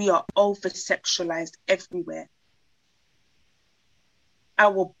 We are over-sexualized everywhere.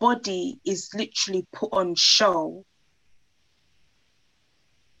 Our body is literally put on show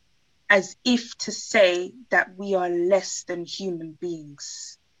as if to say that we are less than human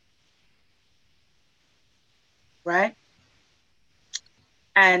beings. Right?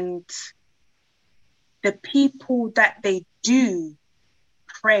 And the people that they do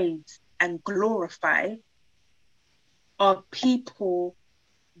praise and glorify are people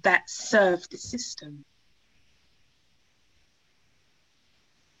that serve the system.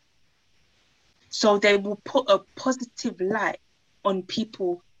 So they will put a positive light on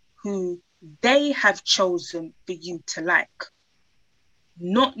people who they have chosen for you to like,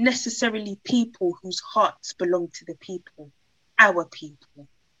 not necessarily people whose hearts belong to the people, our people,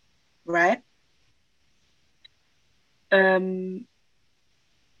 right? And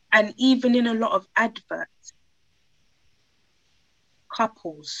even in a lot of adverts,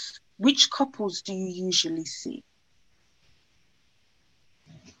 which couples do you usually see?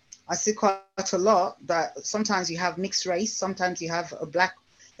 I see quite a lot that sometimes you have mixed race, sometimes you have a black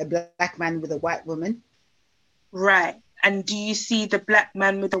man with a white woman. Right. And do you see the Black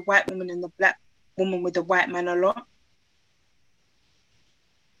man with a white woman and the Black woman with a white man a lot?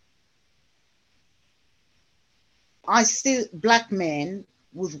 I see Black men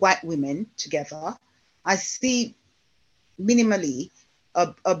with white women together. I see minimally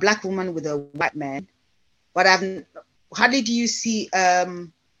a Black woman with a white man. But how did you see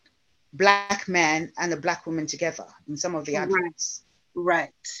Black man and a Black woman together in some of the adverts?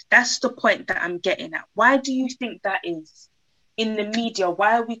 Right. That's the point that I'm getting at. Why do you think that is? In the media,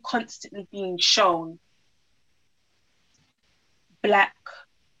 why are we constantly being shown Black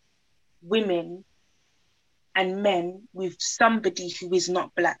women and men with somebody who is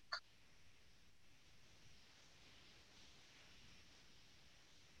not Black?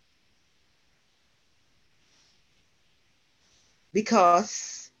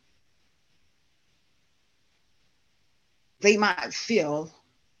 Because they might feel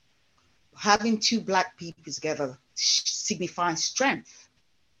having two Black people together signifies strength.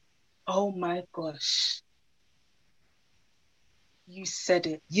 Oh my gosh. You said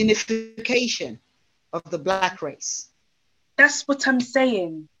it. Unification of the Black race. That's what I'm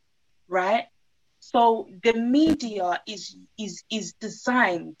saying, right? So the media is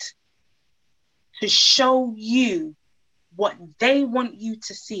designed to show you what they want you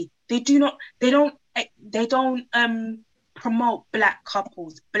to see. They don't promote Black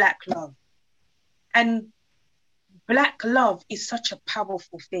couples, Black love. And Black love is such a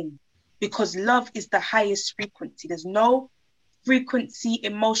powerful thing because love is the highest frequency. There's no frequency,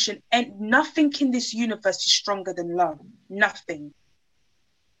 emotion, and nothing in this universe is stronger than love. Nothing.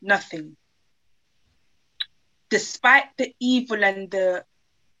 Despite the evil and the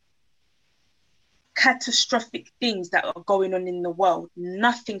catastrophic things that are going on in the world,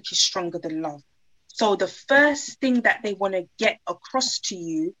 nothing is stronger than love. So the first thing that they want to get across to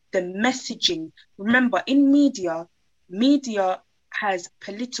you, the messaging, remember in media has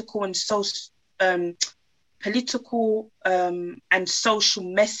political and social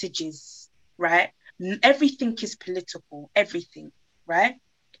messages, right? Everything is political, everything, right?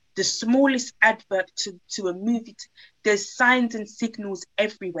 The smallest advert to a movie, there's signs and signals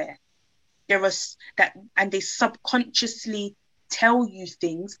everywhere. There are and they subconsciously tell you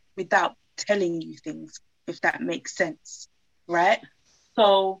things without telling you things, if that makes sense, right?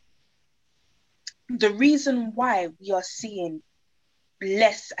 So the reason why we are seeing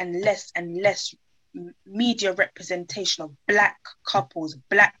less and less and less media representation of Black couples,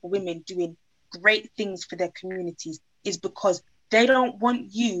 Black women doing great things for their communities, is because they don't want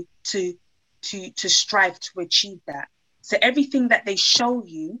you to strive to achieve that. So everything that they show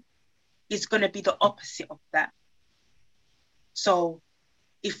you is going to be the opposite of that. So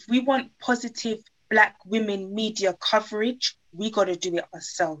if we want positive Black women media coverage, we got to do it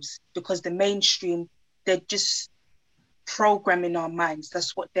ourselves, because the mainstream, they're just programming our minds.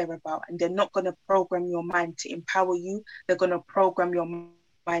 That's what they're about. And they're not going to program your mind to empower you. They're going to program your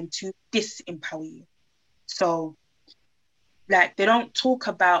mind to disempower you. So, like, they don't talk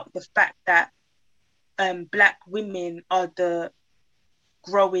about the fact that Black women are the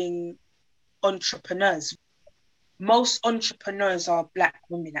growing entrepreneurs. Most entrepreneurs are Black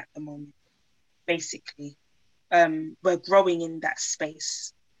women at the moment, basically. We're growing in that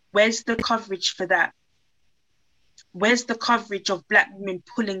space. Where's the coverage for that? Where's the coverage of Black women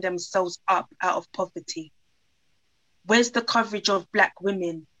pulling themselves up out of poverty? Where's the coverage of Black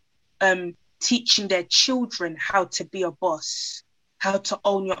women teaching their children how to be a boss, how to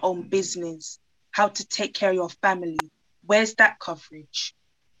own your own business, how to take care of your family? Where's that coverage?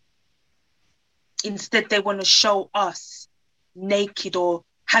 Instead, they want to show us naked or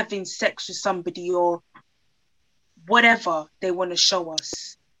having sex with somebody or whatever they want to show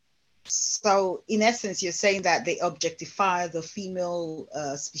us. So, in essence, you're saying that they objectify the female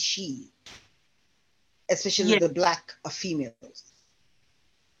species, especially the Black females.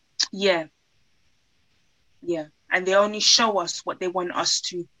 Yeah. And they only show us what they want us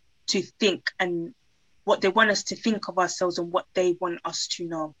to think, and what they want us to think of ourselves, and what they want us to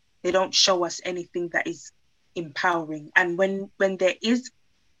know. They don't show us anything that is empowering. And when there is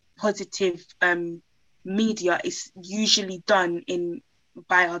positive media, it's usually done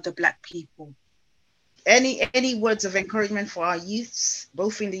by other Black people. Any words of encouragement for our youths,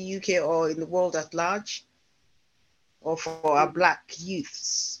 both in the UK or in the world at large, or for our Black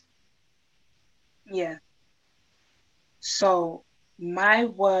youths? Yeah. So my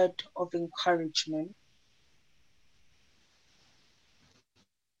word of encouragement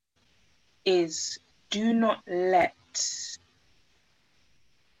is, do not let,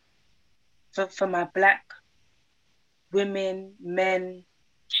 for my Black women, men,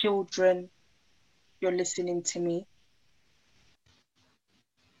 children, you're listening to me,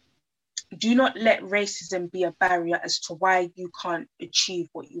 do not let racism be a barrier as to why you can't achieve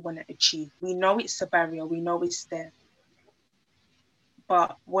what you want to achieve. We know it's a barrier, we know it's there.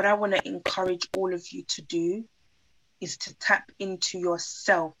 But what I want to encourage all of you to do is to tap into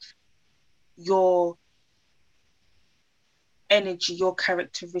yourself, your energy, your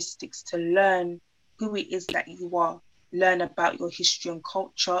characteristics, to learn who it is that you are. Learn about your history and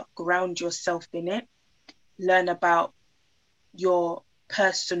culture, ground yourself in it. Learn about your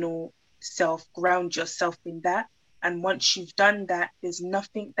personal self, ground yourself in that. And once you've done that, there's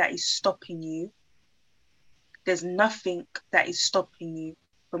nothing that is stopping you. There's nothing that is stopping you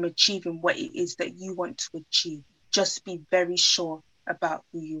from achieving what it is that you want to achieve. Just be very sure about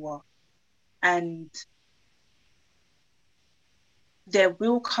who you are. And there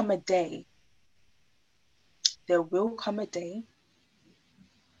will come a day where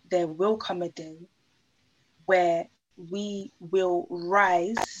we will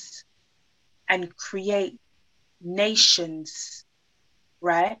rise and create nations,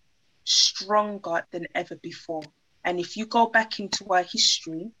 right, stronger than ever before. And if you go back into our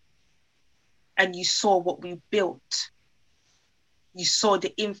history and you saw what we built, you saw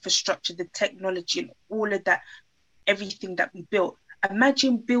the infrastructure, the technology, and all of that, everything that we built.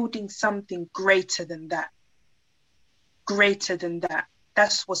 Imagine building something greater than that. Greater than that.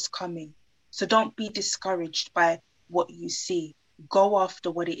 That's what's coming. So don't be discouraged by what you see. Go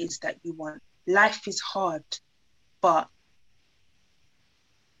after what it is that you want. Life is hard, but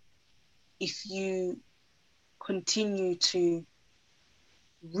if you continue to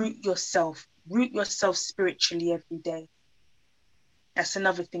root yourself spiritually every day. That's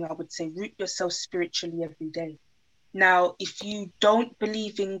another thing I would say. Root yourself spiritually every day. Now, if you don't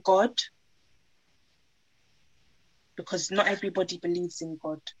believe in God, because not everybody believes in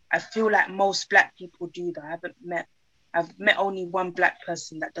God. I feel like most Black people do that. I've met only one Black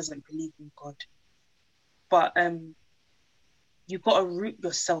person that doesn't believe in God. But you've got to root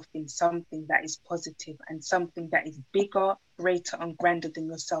yourself in something that is positive and something that is bigger, greater, and grander than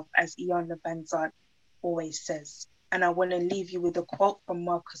yourself, as Iyanla Vanzant always says. And I want to leave you with a quote from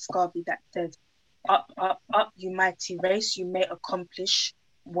Marcus Garvey that says, "Up, up, up, you mighty race, you may accomplish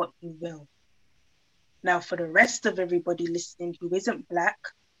what you will." Now, for the rest of everybody listening who isn't Black,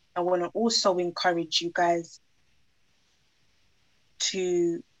 I want to also encourage you guys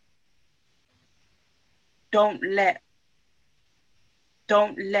to don't let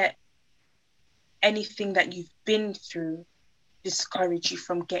anything that you've been through discourage you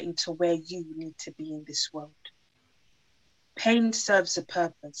from getting to where you need to be in this world. Pain serves a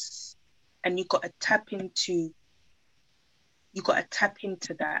purpose, and you got to tap into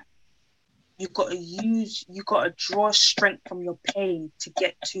that. You got to draw strength from your pain to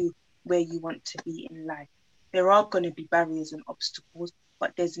get to where you want to be in life. There are going to be barriers and obstacles,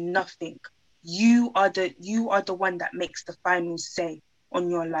 but there's nothing. You are the one that makes the final say on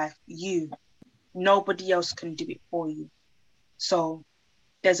your life. Nobody else can do it for you. So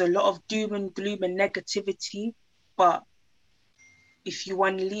there's a lot of doom and gloom and negativity, but if you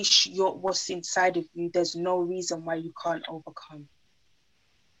unleash what's inside of you, there's no reason why you can't overcome.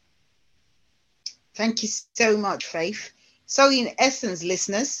 Thank you so much, Faith. So in essence,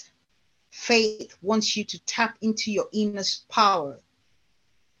 listeners, Faith wants you to tap into your inner power.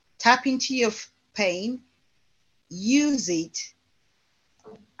 Tap into your pain. Use it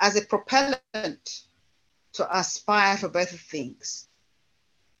as a propellant to aspire for better things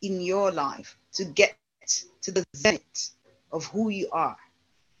in your life, to get to the zenith of who you are,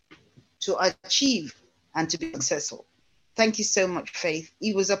 to achieve and to be successful. Thank you so much, Faith.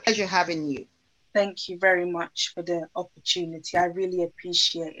 It was a pleasure having you. Thank you very much for the opportunity. I really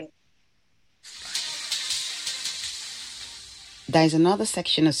appreciate it. There is another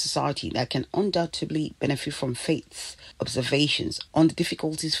section of society that can undoubtedly benefit from Faith's observations on the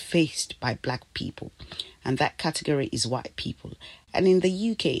difficulties faced by Black people, and that category is white people. And in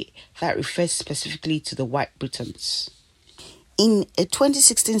the UK, that refers specifically to the White Britons. In a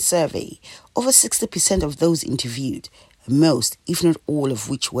 2016 survey, over 60% of those interviewed, most, if not all of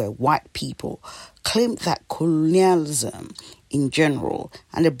which were white people, claimed that colonialism in general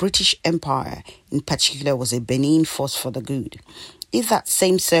and the British Empire in particular was a benign force for the good. If that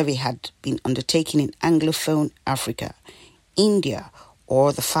same survey had been undertaken in Anglophone Africa, India,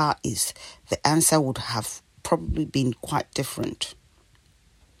 or the Far East, the answer would have probably been quite different.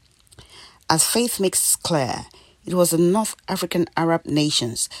 As Faith makes clear, it was the North African Arab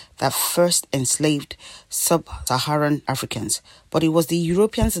nations that first enslaved sub-Saharan Africans, but it was the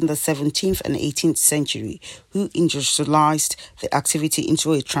Europeans in the 17th and 18th century who industrialized the activity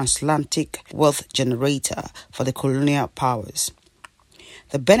into a transatlantic wealth generator for the colonial powers.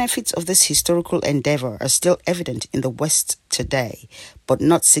 The benefits of this historical endeavor are still evident in the West today, but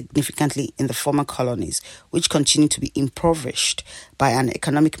not significantly in the former colonies, which continue to be impoverished by an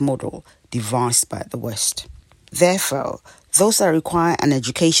economic model devised by the West. Therefore, those that require an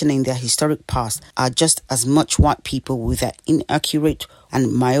education in their historic past are just as much white people with their inaccurate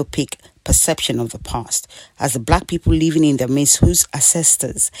and myopic perception of the past as the Black people living in their midst whose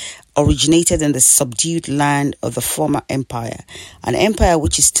ancestors originated in the subdued land of the former empire, an empire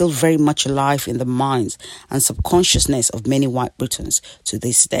which is still very much alive in the minds and subconsciousness of many white Britons to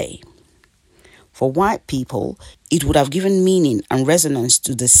this day. For white people, it would have given meaning and resonance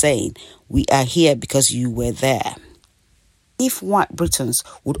to the saying, "We are here because you were there." If white Britons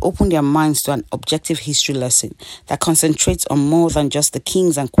would open their minds to an objective history lesson that concentrates on more than just the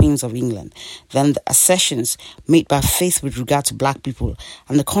kings and queens of England, then the assertions made by Faith with regard to Black people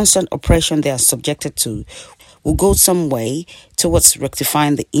and the constant oppression they are subjected to will go some way towards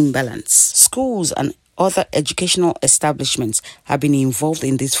rectifying the imbalance. Schools and other educational establishments have been involved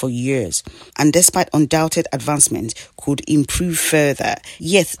in this for years, and despite undoubted advancement, could improve further.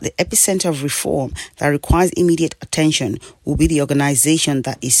 Yet, the epicenter of reform that requires immediate attention will be the organization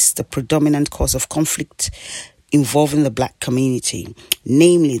that is the predominant cause of conflict involving the Black community,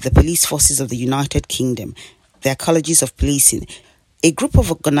 namely the police forces of the United Kingdom, their colleges of policing, a group of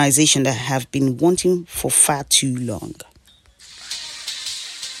organizations that have been wanting for far too long.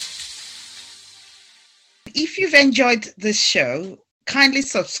 If you've enjoyed this show, kindly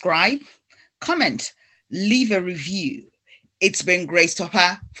subscribe, comment, leave a review. It's been Grace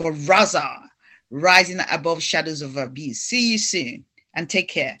Topper for Raza, Rising Above Shadows of Abuse. See you soon and take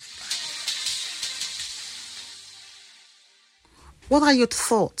care. What are your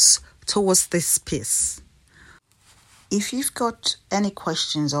thoughts towards this piece? If you've got any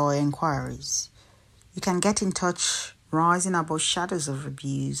questions or inquiries, you can get in touch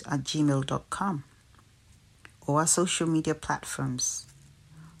risingaboveshadowsofabuse@gmail.com. or our social media platforms,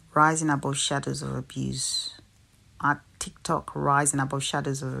 Rising Above Shadows of Abuse, at TikTok, Rising Above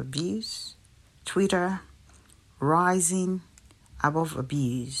Shadows of Abuse, Twitter, Rising Above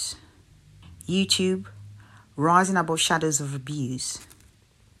Abuse, YouTube, Rising Above Shadows of Abuse.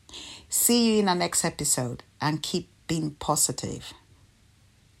 See you in our next episode and keep being positive.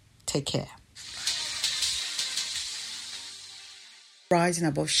 Take care. rising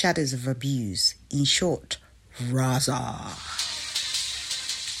above shadows of abuse. In short, Raza.